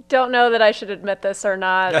don't know that I should admit this or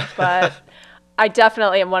not, but I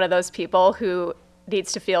definitely am one of those people who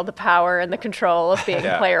needs to feel the power and the control of being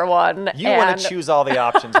player 1. You want to choose all the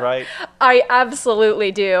options, right? I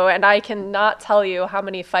absolutely do, and I cannot tell you how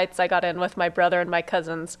many fights I got in with my brother and my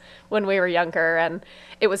cousins when we were younger, and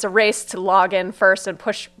it was a race to log in first and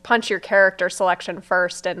punch your character selection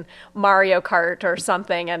first in Mario Kart or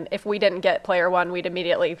something, and if we didn't get player 1, we'd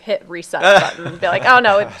immediately hit reset button and be like, oh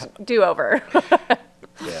no, it's do-over.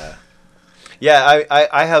 Yeah,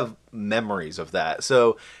 I have memories of that.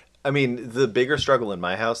 So I mean, the bigger struggle in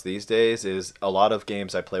my house these days is a lot of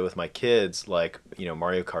games I play with my kids, like,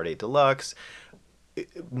 Mario Kart 8 Deluxe.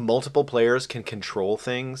 Multiple players can control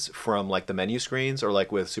things from, like, the menu screens, or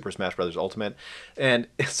like with Super Smash Bros. Ultimate. And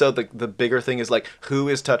so the bigger thing is, like, who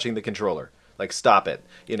is touching the controller? Like, stop it,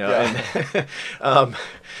 Yeah. And,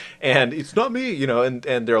 and it's not me, and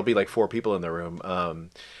there'll be like 4 people in the room.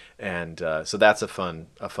 So that's a fun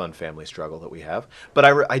family struggle that we have. But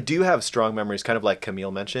I do have strong memories, kind of like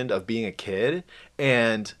Camille mentioned, of being a kid.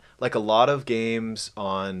 And like a lot of games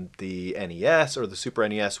on the NES or the Super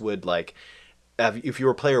NES would, like, if you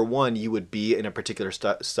were player 1, you would be in a particular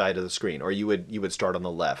side of the screen, or you would start on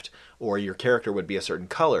the left, or your character would be a certain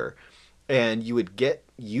color. And you would get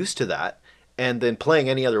used to that. And then playing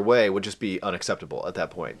any other way would just be unacceptable at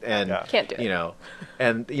that point. And, Can't do it.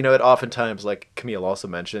 It oftentimes, like Camille also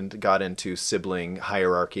mentioned, got into sibling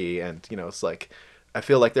hierarchy. And, it's like, I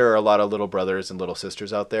feel like there are a lot of little brothers and little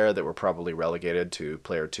sisters out there that were probably relegated to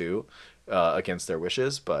player 2 against their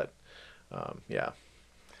wishes. But, yeah.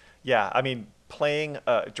 Yeah, I mean,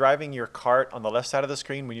 driving your cart on the left side of the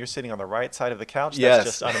screen when you're sitting on the right side of the couch, that's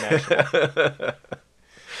just unimaginable.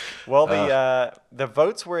 Well, the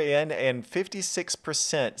votes were in, and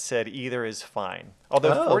 56% said either is fine.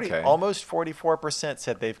 Although almost 44%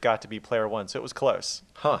 said they've got to be player 1, so it was close.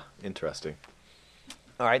 Huh, interesting.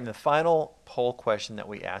 All right, and the final poll question that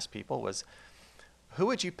we asked people was, who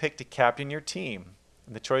would you pick to captain your team?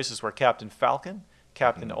 And the choices were Captain Falcon,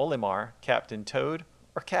 Captain Olimar, Captain Toad,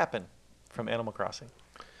 or Cap'n from Animal Crossing.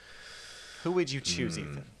 Who would you choose,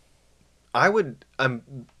 Ethan? I would.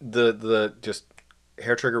 The just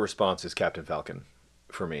hair trigger response is Captain Falcon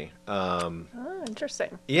for me.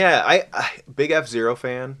 Interesting. Yeah, I big F-Zero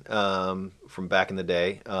fan from back in the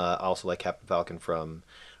day. I also like Captain Falcon from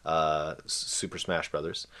Super Smash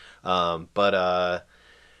Brothers.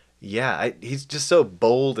 He's just so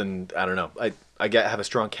bold, and I don't know. have a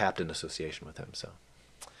strong captain association with him. So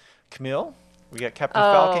Camille, we got Captain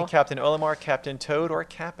Falcon, Captain Olimar, Captain Toad, or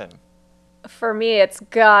Cap'n? For me, it's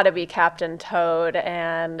gotta be Captain Toad,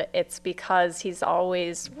 and it's because he's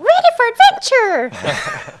always ready for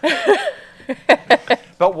adventure.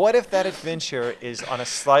 But what if that adventure is on a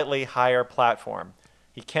slightly higher platform?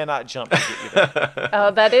 He cannot jump to get you there.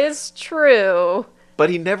 Oh, that is true. but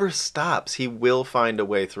he never stops. He will find a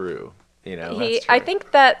way through. You know, That's I true.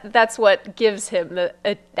 think that's what gives him the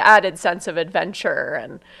added sense of adventure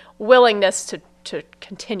and willingness to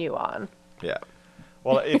continue on. yeah.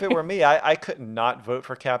 Well, if it were me, I could not vote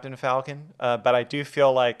for Captain Falcon, but I do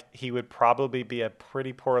feel like he would probably be a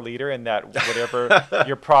pretty poor leader in that whatever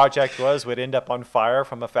your project was would end up on fire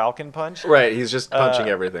from a Falcon punch. Right. He's just punching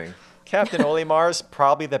everything. Captain Olimar's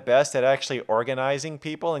probably the best at actually organizing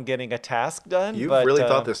people and getting a task done. You've but, really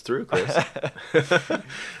thought this through, Chris.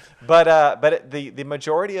 But the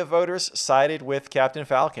majority of voters sided with Captain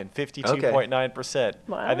Falcon, 52.9%.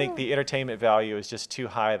 Wow. I think the entertainment value is just too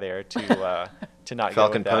high there to not go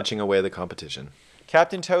Falcon with that. punching away the competition.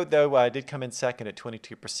 Captain Toad, though, did come in second at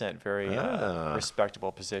 22%. Very Ah.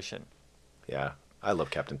 respectable position. Yeah. I love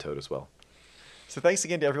Captain Toad as well. So thanks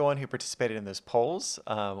again to everyone who participated in those polls.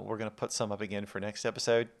 We're going to put some up again for next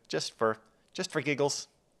episode, just for giggles,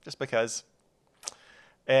 just because.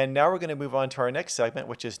 And now we're going to move on to our next segment,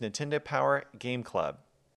 which is Nintendo Power Game Club.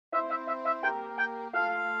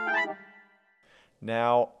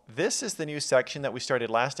 Now, this is the new section that we started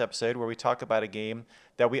last episode where we talk about a game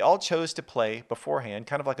that we all chose to play beforehand,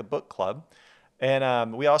 kind of like a book club.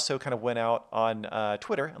 And we also kind of went out on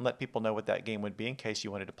Twitter and let people know what that game would be in case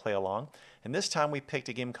you wanted to play along. And this time we picked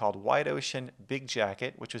a game called Wide Ocean Big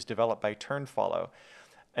Jacket, which was developed by Turnfollow.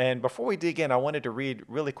 And before we dig in, I wanted to read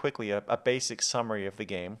really quickly a basic summary of the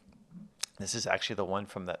game. This is actually the one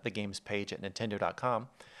from the games page at Nintendo.com.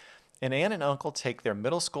 An aunt and uncle take their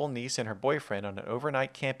middle school niece and her boyfriend on an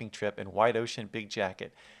overnight camping trip in Wide Ocean Big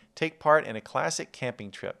Jacket. Take part in a classic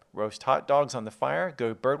camping trip. Roast hot dogs on the fire,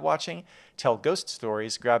 go bird watching, tell ghost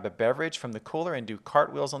stories, grab a beverage from the cooler, and do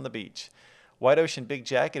cartwheels on the beach. Wide Ocean Big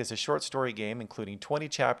Jacket is a short story game including 20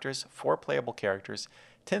 chapters, 4 playable characters,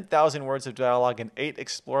 10,000 words of dialogue, and 8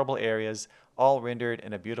 explorable areas, all rendered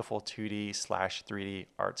in a beautiful 2D/3D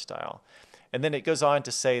art style. And then it goes on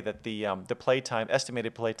to say that the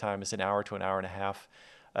estimated playtime is an hour to an hour and a half,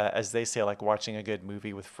 as they say, like watching a good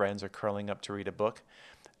movie with friends or curling up to read a book.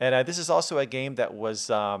 And this is also a game that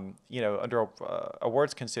was, under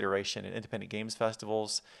awards consideration at independent games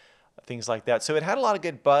festivals, things like that. So it had a lot of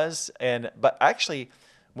good buzz. But actually,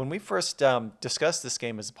 when we first discussed this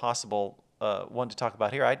game as a possible one to talk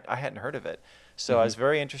about here, I hadn't heard of it. So I was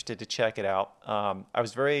very interested to check it out. I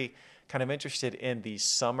was very kind of interested in the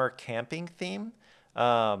summer camping theme,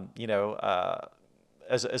 as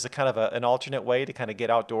a kind of an alternate way to kind of get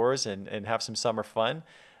outdoors and have some summer fun.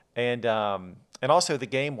 And also the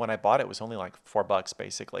game, when I bought it, was only like $4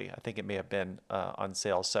 basically. I think it may have been on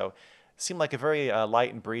sale. So it seemed like a very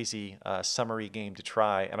light and breezy summery game to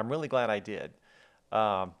try, and I'm really glad I did.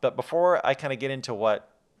 But before I kind of get into what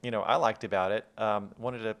I liked about it,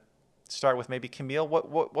 wanted to start with maybe Camille.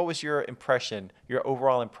 What was your impression, your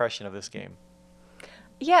overall impression of this game?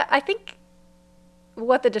 Yeah, I think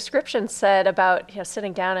what the description said about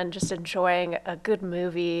sitting down and just enjoying a good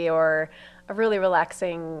movie or a really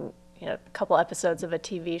relaxing couple episodes of a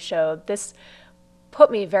TV show, this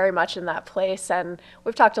put me very much in that place. And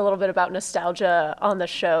we've talked a little bit about nostalgia on the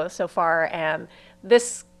show so far, and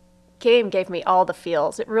this game gave me all the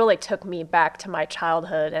feels. It really took me back to my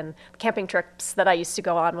childhood and camping trips that I used to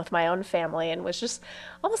go on with my own family, and was just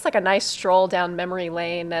almost like a nice stroll down memory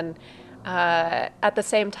lane. And at the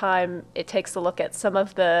same time, it takes a look at some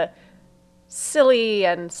of the silly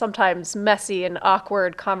and sometimes messy and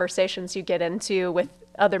awkward conversations you get into with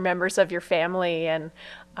other members of your family. And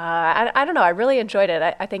I don't know, I really enjoyed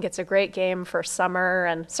it. I think it's a great game for summer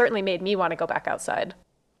and certainly made me want to go back outside.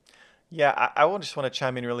 Yeah, I just want to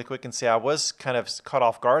chime in really quick and say I was kind of caught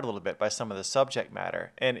off guard a little bit by some of the subject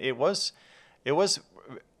matter, and it was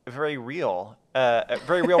very real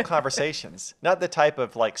conversations, not the type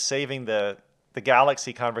of like saving the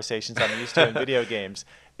galaxy conversations I'm used to in video games.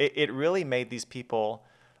 It really made these people,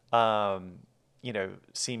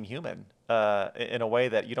 seem human in a way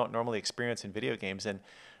that you don't normally experience in video games. And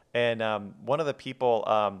one of the people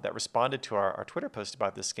that responded to our Twitter post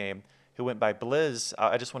about this game, who went by Blizz,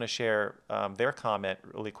 I just want to share their comment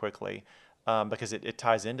really quickly because it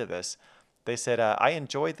ties into this. They said, I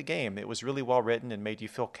enjoyed the game. It was really well written and made you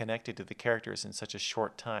feel connected to the characters in such a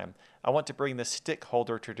short time. I want to bring the stick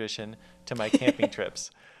holder tradition to my camping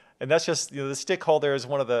trips. And that's just, the stick holder is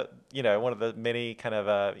one of the, one of the many kind of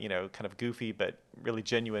kind of goofy but really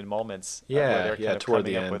genuine moments where Yeah, they're yeah, kind of toward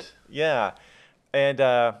coming the up with, end. yeah. And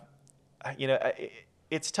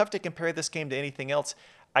it's tough to compare this game to anything else.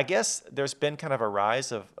 I guess there's been kind of a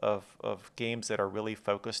rise of games that are really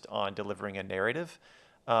focused on delivering a narrative,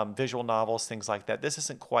 visual novels, things like that. This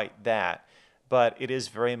isn't quite that, but it is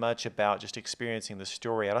very much about just experiencing the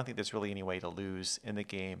story. I don't think there's really any way to lose in the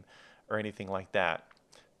game or anything like that.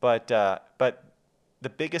 But the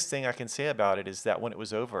biggest thing I can say about it is that when it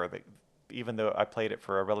was over, even though I played it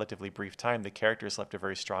for a relatively brief time, the characters left a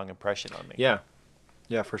very strong impression on me. Yeah,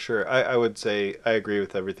 yeah, for sure. I would say I agree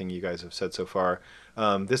with everything you guys have said so far.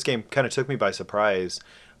 This game kind of took me by surprise.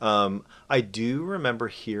 I do remember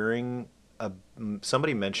hearing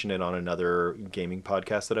somebody mention it on another gaming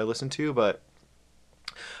podcast that I listened to, but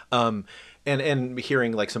um, and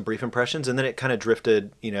hearing like some brief impressions, and then it kind of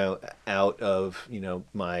drifted, out of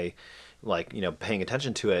my paying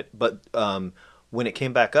attention to it. But when it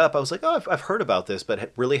came back up, I was like, oh, I've heard about this,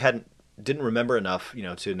 but really didn't remember enough,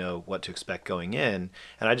 to know what to expect going in,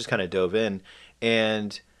 and I just kind of dove in,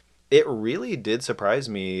 and it really did surprise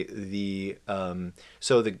me. The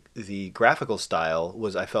graphical style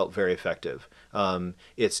was, I felt, very effective.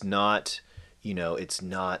 It's not, it's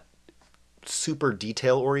not super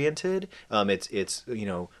detail oriented. It's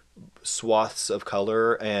swaths of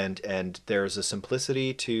color, and there's a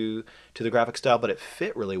simplicity to the graphic style, but it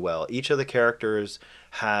fit really well. Each of the characters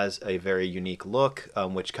has a very unique look,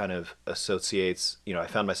 which kind of associates. I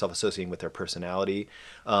found myself associating with their personality,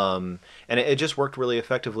 and it just worked really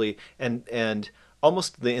effectively. And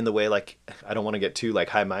almost in the way, like, I don't want to get too like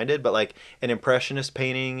high-minded, but like an impressionist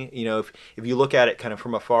painting, if you look at it kind of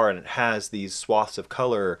from afar and it has these swaths of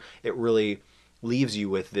color, it really leaves you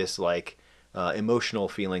with this like emotional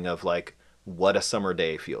feeling of like what a summer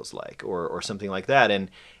day feels like, or something like that.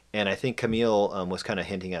 And I think Camille was kind of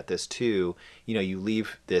hinting at this too. You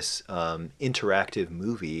leave this interactive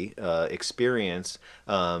movie experience,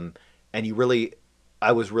 and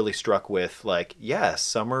I was really struck with, like, yeah,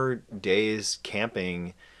 summer days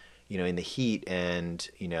camping, in the heat, and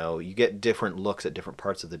you get different looks at different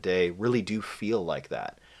parts of the day. Really do feel like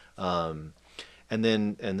that. And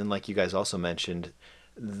then, like you guys also mentioned,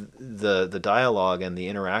 the dialogue and the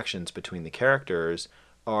interactions between the characters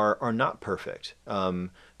are not perfect.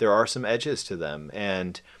 There are some edges to them,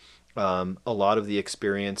 and a lot of the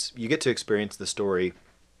experience, you get to experience the story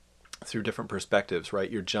through different perspectives, right?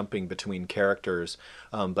 You're jumping between characters,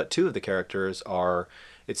 but two of the characters are,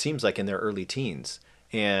 it seems like, in their early teens,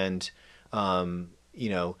 and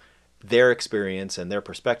their experience and their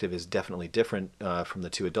perspective is definitely different from the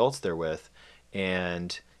two adults they're with,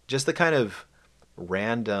 and just the kind of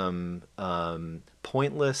random,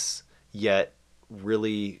 pointless yet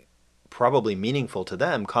really probably meaningful to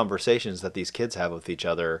them conversations that these kids have with each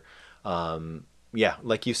other. Yeah,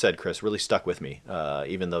 like you said, Chris, really stuck with me,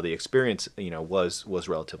 even though the experience, was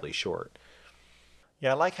relatively short.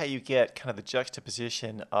 Yeah, I like how you get kind of the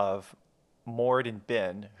juxtaposition of Mord and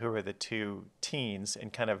Ben, who are the two teens,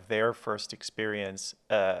 and kind of their first experience,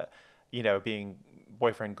 being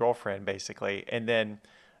boyfriend girlfriend basically, and then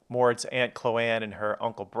Mord's Aunt Chloanne and her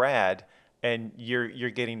Uncle Brad, and you're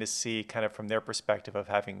getting to see kind of from their perspective of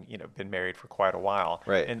having been married for quite a while,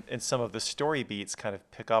 Right. and some of the story beats kind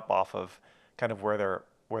of pick up off of kind of where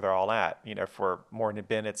they're all at. For Mord and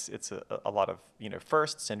Ben, it's a lot of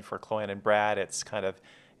firsts, and for Chloanne and Brad, it's kind of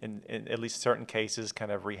in at least certain cases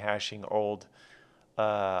kind of rehashing old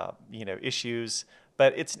issues.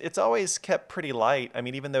 But it's always kept pretty light. I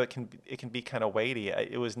mean, even though it can be kind of weighty,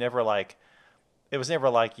 it was never like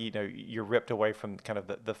you're ripped away from kind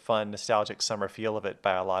of the fun, nostalgic summer feel of it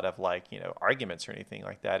by a lot of arguments or anything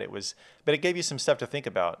like that. But it gave you some stuff to think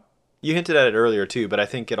about. You hinted at it earlier too, but I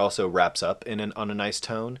think it also wraps up on a nice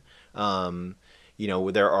tone.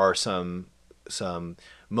 There are some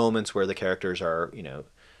moments where the characters are,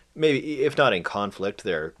 maybe if not in conflict,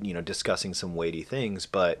 they're discussing some weighty things,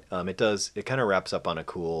 but it kind of wraps up on a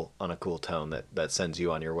cool tone that sends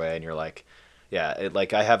you on your way, and you're like, yeah,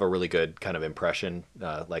 I have a really good kind of impression,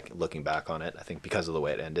 like looking back on it, I think, because of the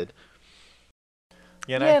way it ended.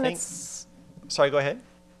 Yeah, and Yeah, I and think. it's Sorry, go ahead.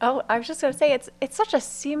 Oh, I was just going to say it's such a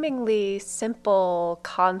seemingly simple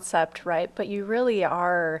concept, right? But you really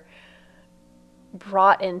are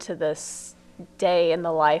brought into this day in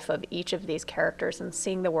the life of each of these characters and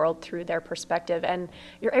seeing the world through their perspective, and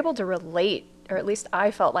you're able to relate or at least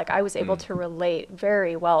I felt like I was able to relate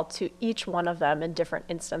very well to each one of them in different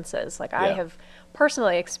instances. Like I Yeah. have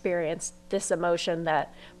personally experienced this emotion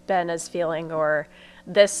that Ben is feeling, or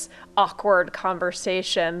this awkward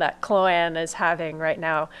conversation that Chloanne is having right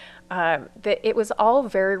now. That it was all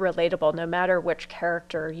very relatable, no matter which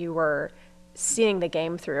character you were seeing the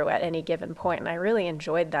game through at any given point. And I really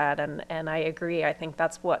enjoyed that. And I agree. I think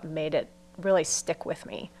that's what made it really stick with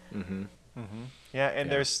me. Yeah, and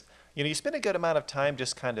there's, you spend a good amount of time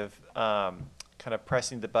just kind of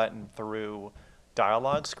pressing the button through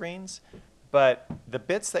dialogue screens, but the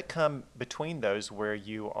bits that come between those where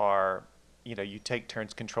you are, you take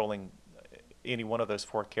turns controlling any one of those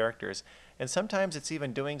four characters, and sometimes it's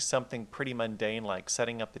even doing something pretty mundane like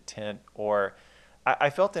setting up the tent, or I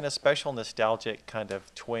felt in a special nostalgic kind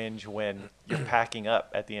of twinge when you're packing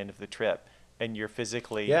up at the end of the trip and you're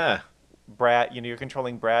physically Yeah. Brad, you're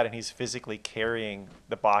controlling Brad, and he's physically carrying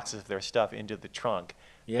the boxes of their stuff into the trunk.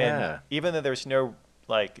 Yeah. And even though there's no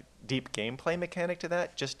like deep gameplay mechanic to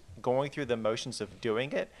that, just going through the motions of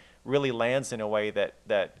doing it really lands in a way that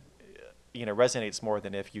resonates more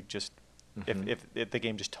than if you just if the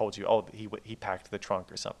game just told you, oh, he packed the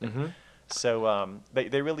trunk or something. So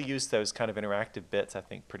they really use those kind of interactive bits, I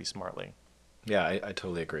think, pretty smartly. Yeah, I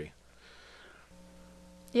totally agree.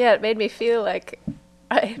 Yeah, it made me feel like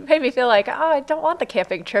oh, I don't want the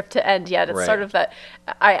camping trip to end yet. It's Right. sort of that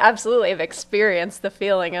I absolutely have experienced the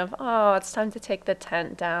feeling of, oh, it's time to take the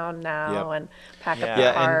tent down now Yep. and pack Yeah. up the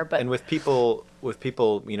Yeah, car. and, But and with people,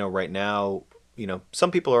 right now,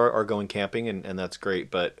 some people are going camping, and that's great.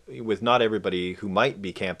 But with not everybody who might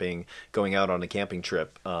be camping, going out on a camping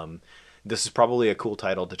trip, this is probably a cool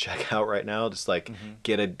title to check out right now. Just like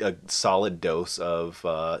get a solid dose of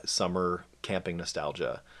summer camping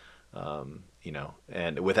nostalgia,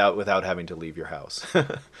 and without having to leave your house.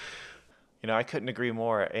 I couldn't agree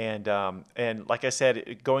more. And like I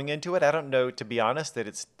said, going into it, I don't know, to be honest, that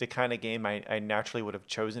it's the kind of game I naturally would have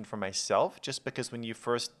chosen for myself, just because when you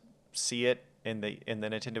first see it in the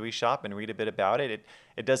Nintendo eShop and read a bit about it,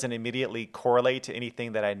 it doesn't immediately correlate to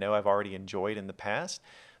anything that I know I've already enjoyed in the past.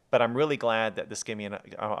 But I'm really glad that this gave me an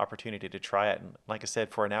opportunity to try it. And like I said,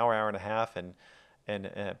 for an hour and a half, and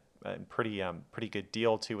a pretty good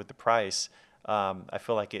deal too with the price. I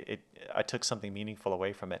feel like I took something meaningful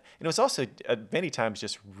away from it. And it was also many times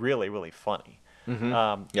just really, really funny.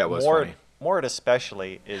 Yeah, it was Mort, funny. Mort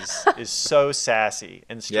especially is so sassy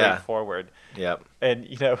and Yeah. straightforward. Yep. And,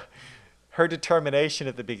 her determination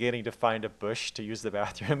at the beginning to find a bush to use the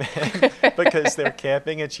bathroom in because they're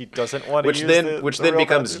camping and she doesn't want to Which use then the real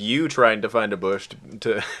becomes bathroom. you trying to find a bush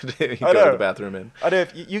to I go to know. the bathroom in. I know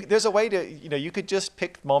if there's a way to, you could just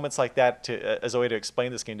pick moments like that as a way to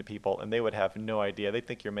explain this game to people, and they would have no idea. They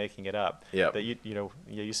think you're making it up. Yep. That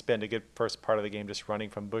you spend a good first part of the game just running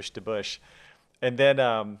from bush to bush, and then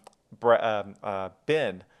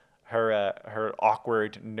Ben, her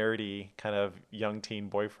awkward, nerdy kind of young teen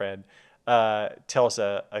boyfriend, tells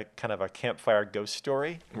a kind of a campfire ghost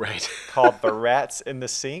story Right. called "The Rats in the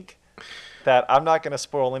Sink," that I'm not going to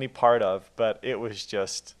spoil any part of, but it was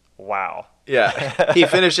just wow. Yeah. He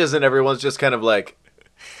finishes and everyone's just kind of like,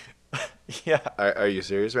 Yeah, are you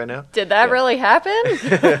serious right now? did that really happen?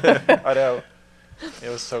 I know. It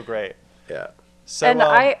was so great. Yeah. So, And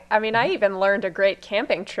I even learned a great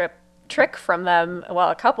camping trick from them. Well,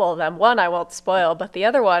 a couple of them. One I won't spoil, but the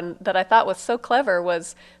other one that I thought was so clever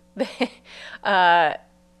was Brad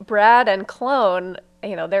and Clone.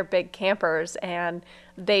 They're big campers, and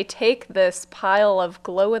they take this pile of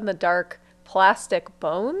glow-in-the-dark plastic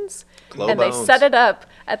bones, Glow and bones. they set it up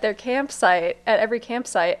at their campsite, at every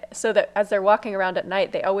campsite, so that as they're walking around at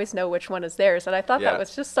night, they always know which one is theirs. And I thought Yeah. that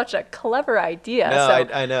was just such a clever idea. No,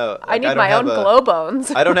 So I know. I Like, need don't my have own a- glow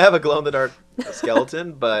bones. I don't have a glow in the dark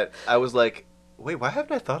skeleton, but I was like, wait, why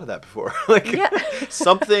haven't I thought of that before? Like Yeah.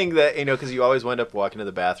 something that, because you always wind up walking to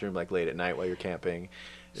the bathroom like late at night while you're camping,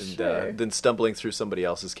 and Sure. then stumbling through somebody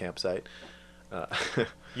else's campsite.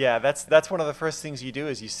 yeah, that's one of the first things you do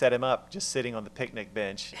is you set him up just sitting on the picnic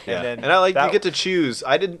bench, Yeah. and then I like that- you get to choose.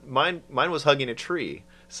 I didn't mine was hugging a tree.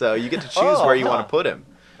 So you get to choose Oh, where you huh. want to put him.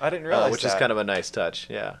 I didn't realize Which is that. kind of a nice touch.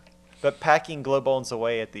 Yeah. But packing glow bones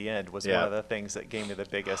away at the end was Yeah. one of the things that gave me the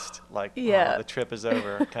biggest, like, Yeah. oh, the trip is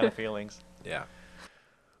over kind of feelings. Yeah.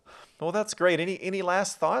 Well, that's great. Any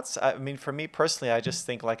last thoughts? I mean, for me personally, I just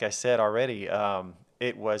think, like I said already,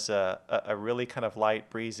 it was a really kind of light,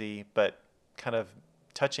 breezy, but kind of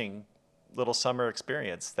touching little summer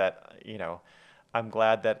experience that, I'm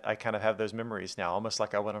glad that I kind of have those memories now, almost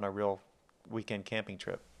like I went on a real weekend camping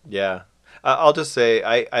trip. Yeah. I'll just say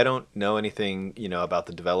I don't know anything, about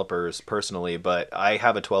the developers personally, but I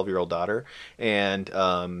have a 12-year-old daughter, and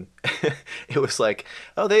it was like,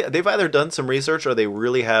 oh, they've either done some research or they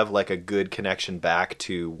really have like a good connection back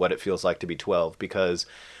to what it feels like to be 12, because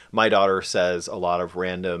my daughter says a lot of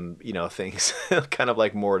random, things, kind of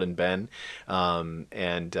like Mort and Ben,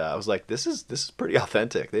 and I was like, this is pretty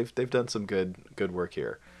authentic. They've done some good work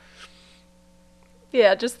here.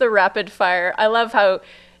 Yeah, just the rapid fire. I love how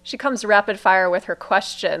she comes rapid fire with her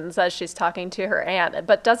questions as she's talking to her aunt,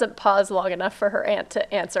 but doesn't pause long enough for her aunt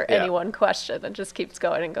to answer Yeah. any one question and just keeps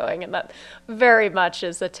going and going. And that very much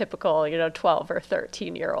is a typical, 12 or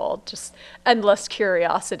 13-year-old, just endless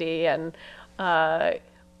curiosity and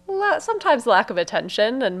sometimes lack of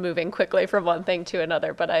attention and moving quickly from one thing to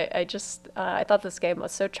another. But I thought this game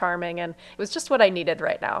was so charming, and it was just what I needed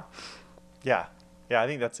right now. Yeah, yeah, I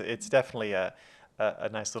think it's definitely a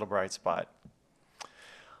nice little bright spot.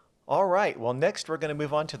 All right, well, next we're going to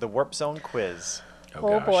move on to the Warp Zone quiz.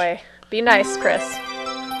 Oh Gosh. boy. Be nice, Chris.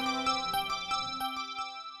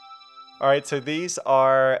 All right, so these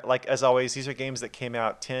are, like as always, these are games that came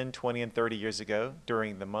out 10, 20, and 30 years ago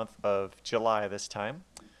during the month of July this time.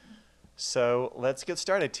 So let's get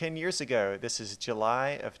started. 10 years ago, this is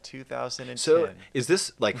July of 2010. So is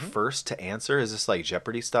this like first to answer? Is this like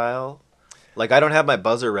Jeopardy style? Like, I don't have my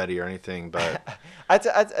buzzer ready or anything, but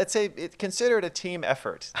I'd say consider it a team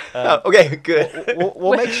effort. okay, good.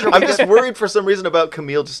 We'll make sure. I'm just worried for some reason about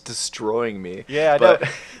Camille just destroying me. Yeah, but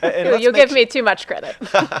no. And You'll give me too much credit.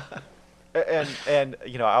 And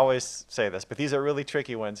I always say this, but these are really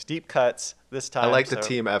tricky ones. Deep cuts this time. I like the so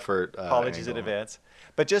team effort. Apologies in angle. advance.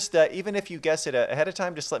 But just even if you guess it ahead of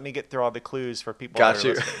time, just let me get through all the clues for people Got that are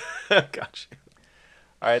you. listening. Got you.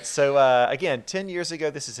 All right, so again, 10 years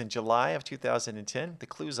ago, this is in July of 2010. The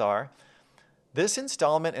clues are, this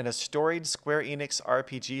installment in a storied Square Enix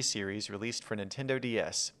RPG series released for Nintendo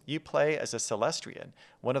DS. You play as a Celestrian,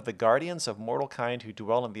 one of the guardians of mortal kind who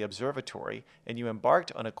dwell in the observatory, and you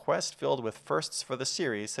embarked on a quest filled with firsts for the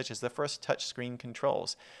series, such as the first touchscreen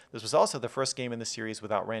controls. This was also the first game in the series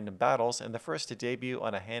without random battles, and the first to debut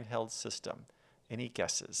on a handheld system. Any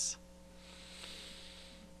guesses?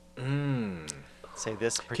 Say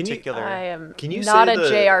this particular. I am Can you not say a the-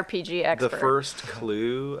 JRPG expert. The first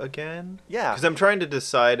clue again? Yeah. Because I'm trying to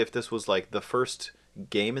decide if this was like the first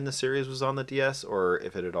game in the series was on the DS or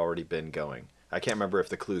if it had already been going. I can't remember if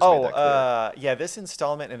the clues made that clear. Yeah, this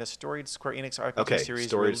installment in a storied Square Enix RPG Okay, series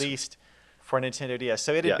storied. released for Nintendo DS.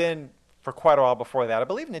 So it had Yeah. been for quite a while before that. I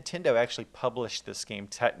believe Nintendo actually published this game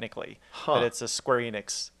technically, but it's a Square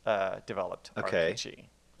Enix developed Okay. RPG.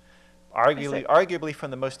 Arguably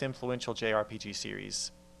from the most influential JRPG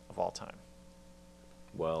series of all time.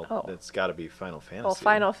 Well, Oh. that's got to be Final Fantasy. Well,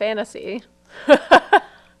 Final Fantasy.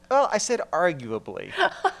 Well, I said arguably.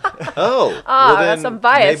 Oh, Ah, well then some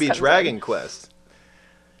bias maybe comes Dragon Quest.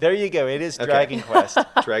 There you go. It is Okay. Dragon Quest.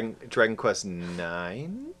 Dragon Quest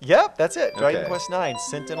 9? Yep, that's it. Dragon Okay. Quest 9,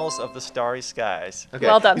 Sentinels of the Starry Skies. Okay.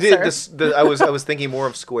 Well done, You see, sir. I was thinking more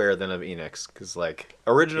of Square than of Enix because like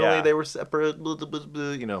originally Yeah. they were separate,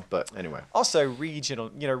 but anyway. Also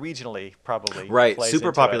regionally probably. Right, plays super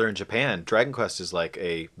into popular it. in Japan. Dragon Quest is like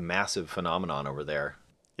a massive phenomenon over there.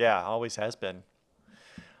 Yeah, always has been.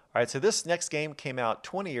 All right, so this next game came out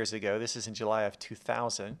 20 years ago. This is in July of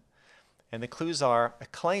 2000. And the clues are,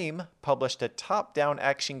 Acclaim published a top-down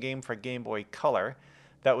action game for Game Boy Color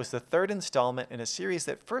that was the third installment in a series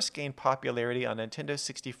that first gained popularity on Nintendo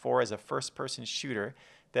 64 as a first-person shooter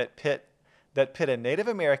that pit a Native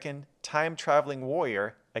American time-traveling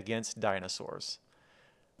warrior against dinosaurs.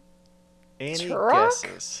 Any Turok?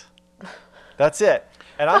 guesses? That's it.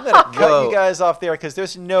 And I'm going to cut Whoa. you guys off there because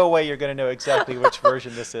there's no way you're going to know exactly which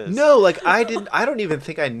version this is. No, like I don't even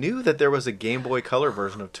think I knew that there was a Game Boy Color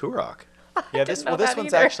version of Turok. Yeah, didn't know this that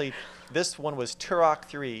one's either. actually, this one was Turok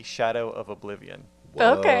 3 Shadow of Oblivion.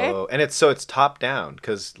 Okay. Whoa. And it's top down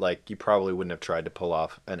because like you probably wouldn't have tried to pull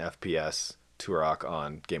off an FPS Turok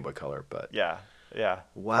on Game Boy Color, but Yeah, yeah.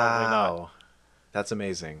 Probably wow, that's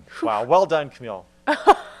amazing. not. Wow, well done, Camille.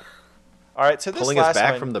 All right, so this Pulling us last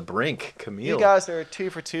back one, from the brink, Camille. you guys are 2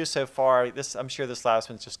 for 2 so far. I'm sure this last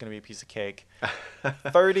one's just going to be a piece of cake.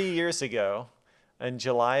 30 years ago, in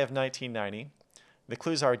July of 1990, the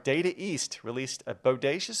clues are Data East released a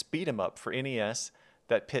bodacious beat-em-up for NES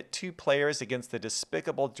that pit 2 players against the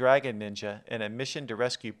despicable Dragon Ninja in a mission to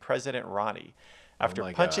rescue President Ronnie. After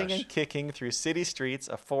my punching gosh. and kicking through city streets,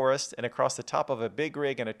 a forest, and across the top of a big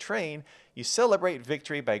rig and a train, you celebrate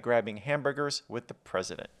victory by grabbing hamburgers with the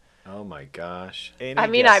president. Oh my gosh. Any I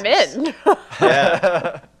mean, I'm guesses? in.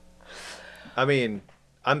 Yeah. I mean,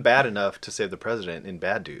 I'm bad enough to save the president in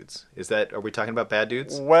Bad Dudes. Are we talking about Bad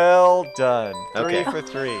Dudes? Well done. Okay. 3 for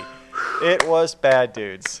 3. It was Bad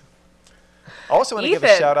Dudes. I also want to give a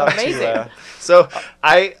Ethan, shout out amazing. to. So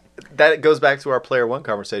that goes back to our Player One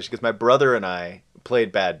conversation because my brother and I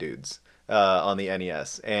played Bad Dudes on the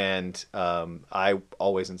NES, and I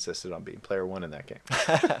always insisted on being Player One in that game.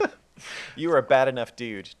 You were a bad enough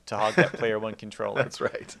dude to hog that Player One controller. That's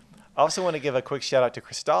right. I also want to give a quick shout out to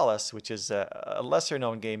Crystalis, which is a lesser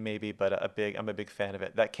known game maybe, but I'm a big fan of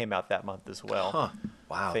it. That came out that month as well. Huh.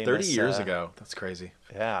 Wow. Famous, 30 years ago. That's crazy.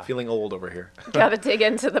 Yeah. Feeling old over here. Got to dig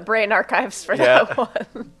into the brain archives for Yeah. that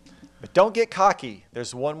one. But don't get cocky.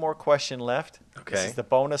 There's one more question left. This Okay. is the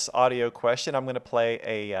bonus audio question. I'm going to play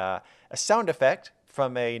a sound effect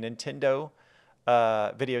from a Nintendo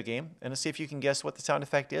video game, and let's see if you can guess what the sound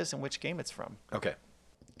effect is and which game it's from. Okay.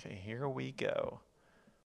 Okay, here we go.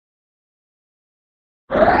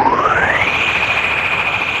 I'm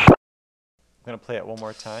going to play it one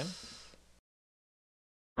more time.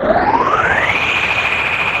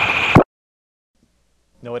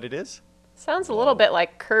 Know what it is? Sounds a little bit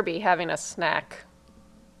like Kirby having a snack.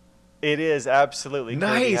 It is absolutely Kirby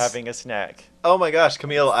Nice. having a snack. Oh my gosh,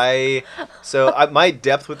 Camille, my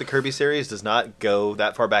depth with the Kirby series does not go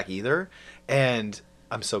that far back either, and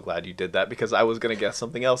I'm so glad you did that because I was going to guess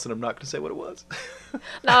something else and I'm not going to say what it was.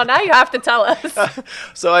 No, now you have to tell us.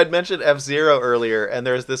 So I'd mentioned F-Zero earlier, and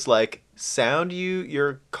there's this like sound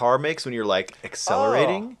your car makes when you're like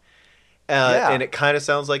accelerating. Yeah. And it kind of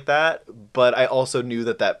sounds like that, but I also knew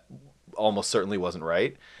that almost certainly wasn't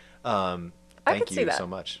right. Thank could see you that. so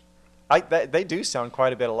much. They do sound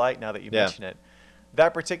quite a bit alike now that you Yeah. mention it.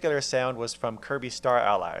 That particular sound was from Kirby Star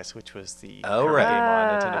Allies, which was the Oh, Kirby right. game on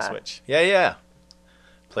Nintendo Ah. Switch. Yeah.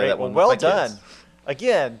 Play Great. that Well, one. well with my done. kids.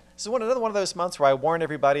 Again, this is another one of those months where I warn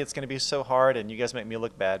everybody it's going to be so hard, and you guys make me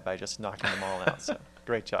look bad by just knocking them all out. So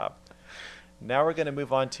great job. Now we're going to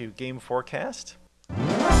move on to game forecast.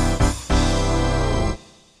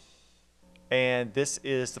 And this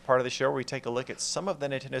is the part of the show where we take a look at some of the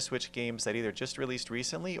Nintendo Switch games that either just released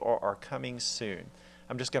recently or are coming soon.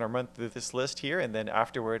 I'm just going to run through this list here, and then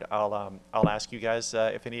afterward, I'll ask you guys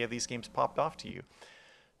if any of these games popped off to you.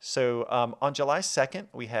 So on July 2nd,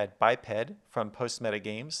 we had Biped from Post Meta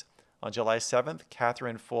Games. On July 7th,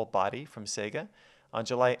 Catherine Full Body from Sega. On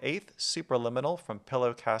July 8th, Superliminal from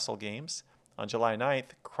Pillow Castle Games. On July 9th,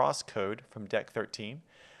 Crosscode from Deck 13.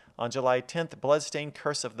 On July 10th, Bloodstained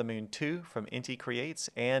Curse of the Moon 2 from Inti Creates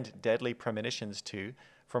and Deadly Premonitions 2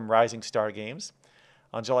 from Rising Star Games.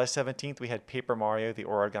 On July 17th, we had Paper Mario The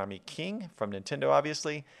Origami King from Nintendo,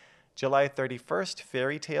 obviously. July 31st,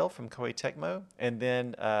 Fairy Tail from Koei Tecmo. And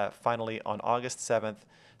then finally, on August 7th,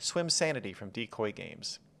 Swim Sanity from Decoy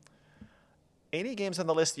Games. Any games on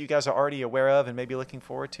the list that you guys are already aware of and maybe looking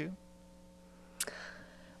forward to?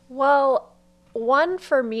 Well, one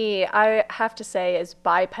for me, I have to say, is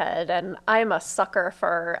Biped, and I'm a sucker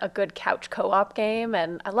for a good couch co-op game,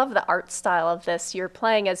 and I love the art style of this. You're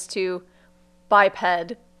playing as two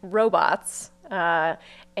biped robots,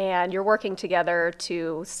 and you're working together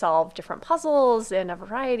to solve different puzzles in a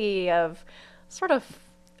variety of sort of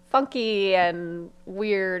funky and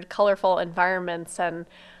weird, colorful environments. And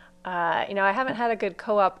I haven't had a good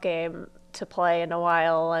co-op game to play in a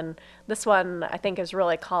while, and this one I think is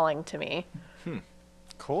really calling to me.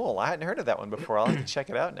 Cool. I hadn't heard of that one before. I'll have to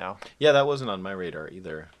check it out now. Yeah, that wasn't on my radar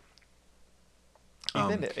either.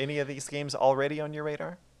 Ethan, any of these games already on your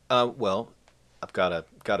radar? Well, I've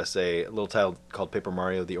gotta say, a little title called Paper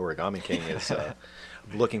Mario: The Origami King is.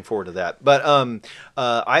 Looking forward to that. But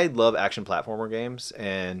I love action platformer games,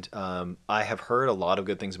 and I have heard a lot of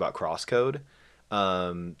good things about Crosscode.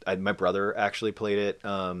 My brother actually played it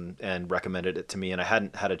and recommended it to me, and I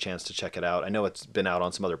hadn't had a chance to check it out. I know it's been out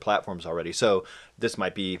on some other platforms already, so this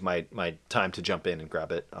might be my time to jump in and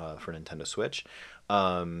grab it for Nintendo Switch.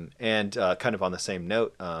 And kind of on the same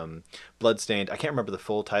note, Bloodstained. I can't remember the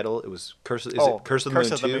full title. It was Curse of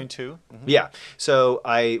the Moon 2? Mm-hmm. Yeah. So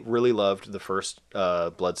I really loved the first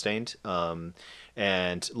Bloodstained.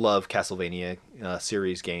 And love Castlevania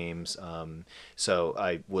series games. So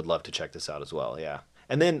I would love to check this out as well. Yeah.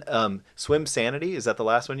 And then Swim Sanity, is that the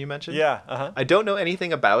last one you mentioned? Yeah. Uh-huh. I don't know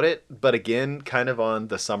anything about it, but again, kind of on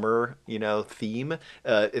the summer, theme.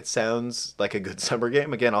 It sounds like a good summer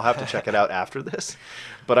game. Again, I'll have to check it out after this,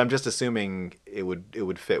 but I'm just assuming it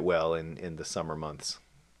would fit well in the summer months.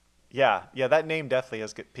 Yeah. That name definitely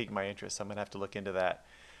has piqued my interest. I'm going to have to look into that.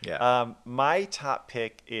 Yeah. My top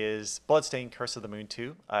pick is Bloodstained Curse of the Moon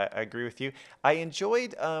 2. I agree with you. I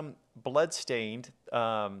enjoyed Bloodstained,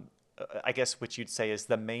 I guess what you'd say is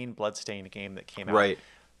the main Bloodstained game that came out. Right.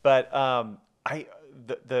 But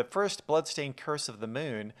the first Bloodstained Curse of the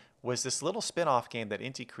Moon was this little spin-off game that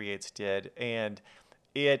Inti Creates did, and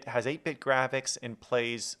it has 8-bit graphics and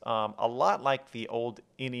plays a lot like the old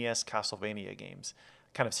NES Castlevania games,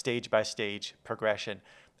 kind of stage-by-stage progression.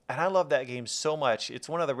 And I love that game so much. It's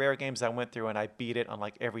one of the rare games I went through and I beat it on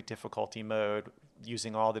like every difficulty mode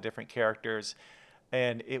using all the different characters.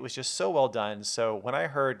 And it was just so well done. So when I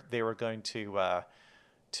heard they were going to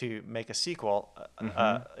make a sequel,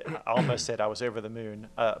 I almost said I was over the moon.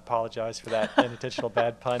 Apologize for that unintentional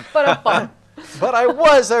bad pun. But I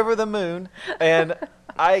was over the moon, and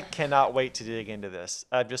I cannot wait to dig into this.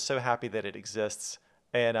 I'm just so happy that it exists.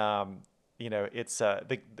 And it's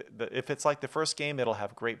if it's like the first game, it'll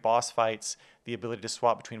have great boss fights, the ability to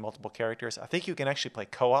swap between multiple characters. I think you can actually play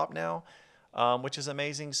co-op now, which is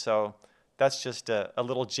amazing. So that's just a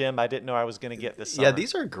little gem I didn't know I was going to get this summer. Yeah,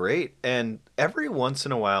 these are great. And every once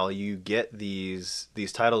in a while you get these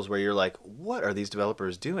titles where you're like, what are these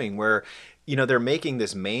developers doing? Where, they're making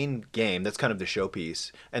this main game that's kind of the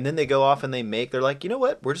showpiece, and then they go off and they're like, you know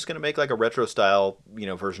what? We're just going to make like a retro style,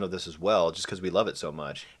 version of this as well, just because we love it so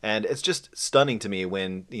much. And it's just stunning to me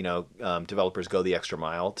when, developers go the extra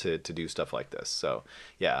mile to do stuff like this. So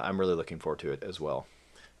yeah, I'm really looking forward to it as well.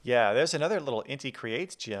 Yeah, there's another little Inti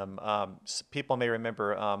Creates gem. People may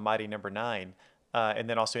remember Mighty Number 9. And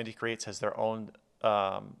then also Inti Creates has their own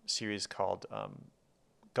series called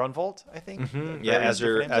Gunvolt, I think. Mm-hmm. Yeah,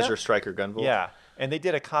 Azure Striker Gunvolt. Yeah, and they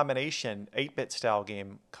did a combination 8-bit style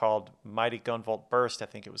game called Mighty Gunvolt Burst, I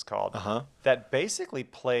think it was called, that basically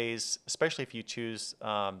plays, especially if you choose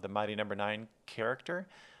the Mighty Number 9 character,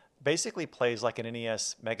 basically plays like an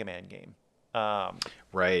NES Mega Man game.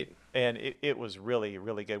 Right. And it was really,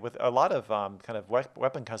 really good with a lot of kind of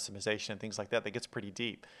weapon customization and things like that gets pretty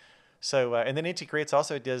deep. So, and then Inti Creates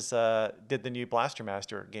also did the new Blaster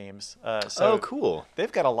Master games. Oh, cool.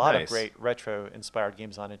 They've got a lot of great retro-inspired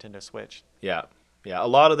games on Nintendo Switch. Yeah. Yeah, a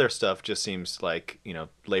lot of their stuff just seems like,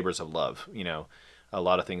 labors of love. A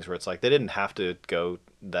lot of things where it's like they didn't have to go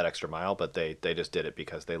that extra mile, but they just did it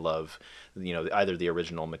because they love, either the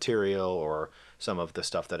original material or some of the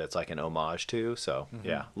stuff that it's like an homage to. So,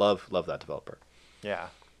 yeah, love that developer. Yeah.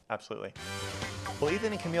 Absolutely. Well,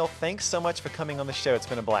 Ethan and Camille, thanks so much for coming on the show. It's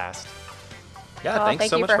been a blast. Yeah, thanks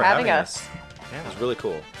so much for having us. Yeah, it was really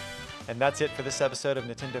cool. And that's it for this episode of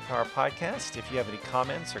Nintendo Power Podcast. If you have any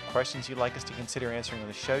comments or questions you'd like us to consider answering on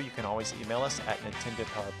the show, you can always email us at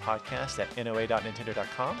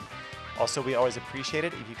nintendopowerpodcast@noa.nintendo.com. Also, we always appreciate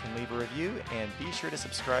it if you can leave a review, and be sure to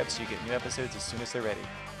subscribe so you get new episodes as soon as they're ready.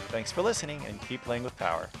 Thanks for listening, and keep playing with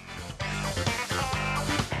power.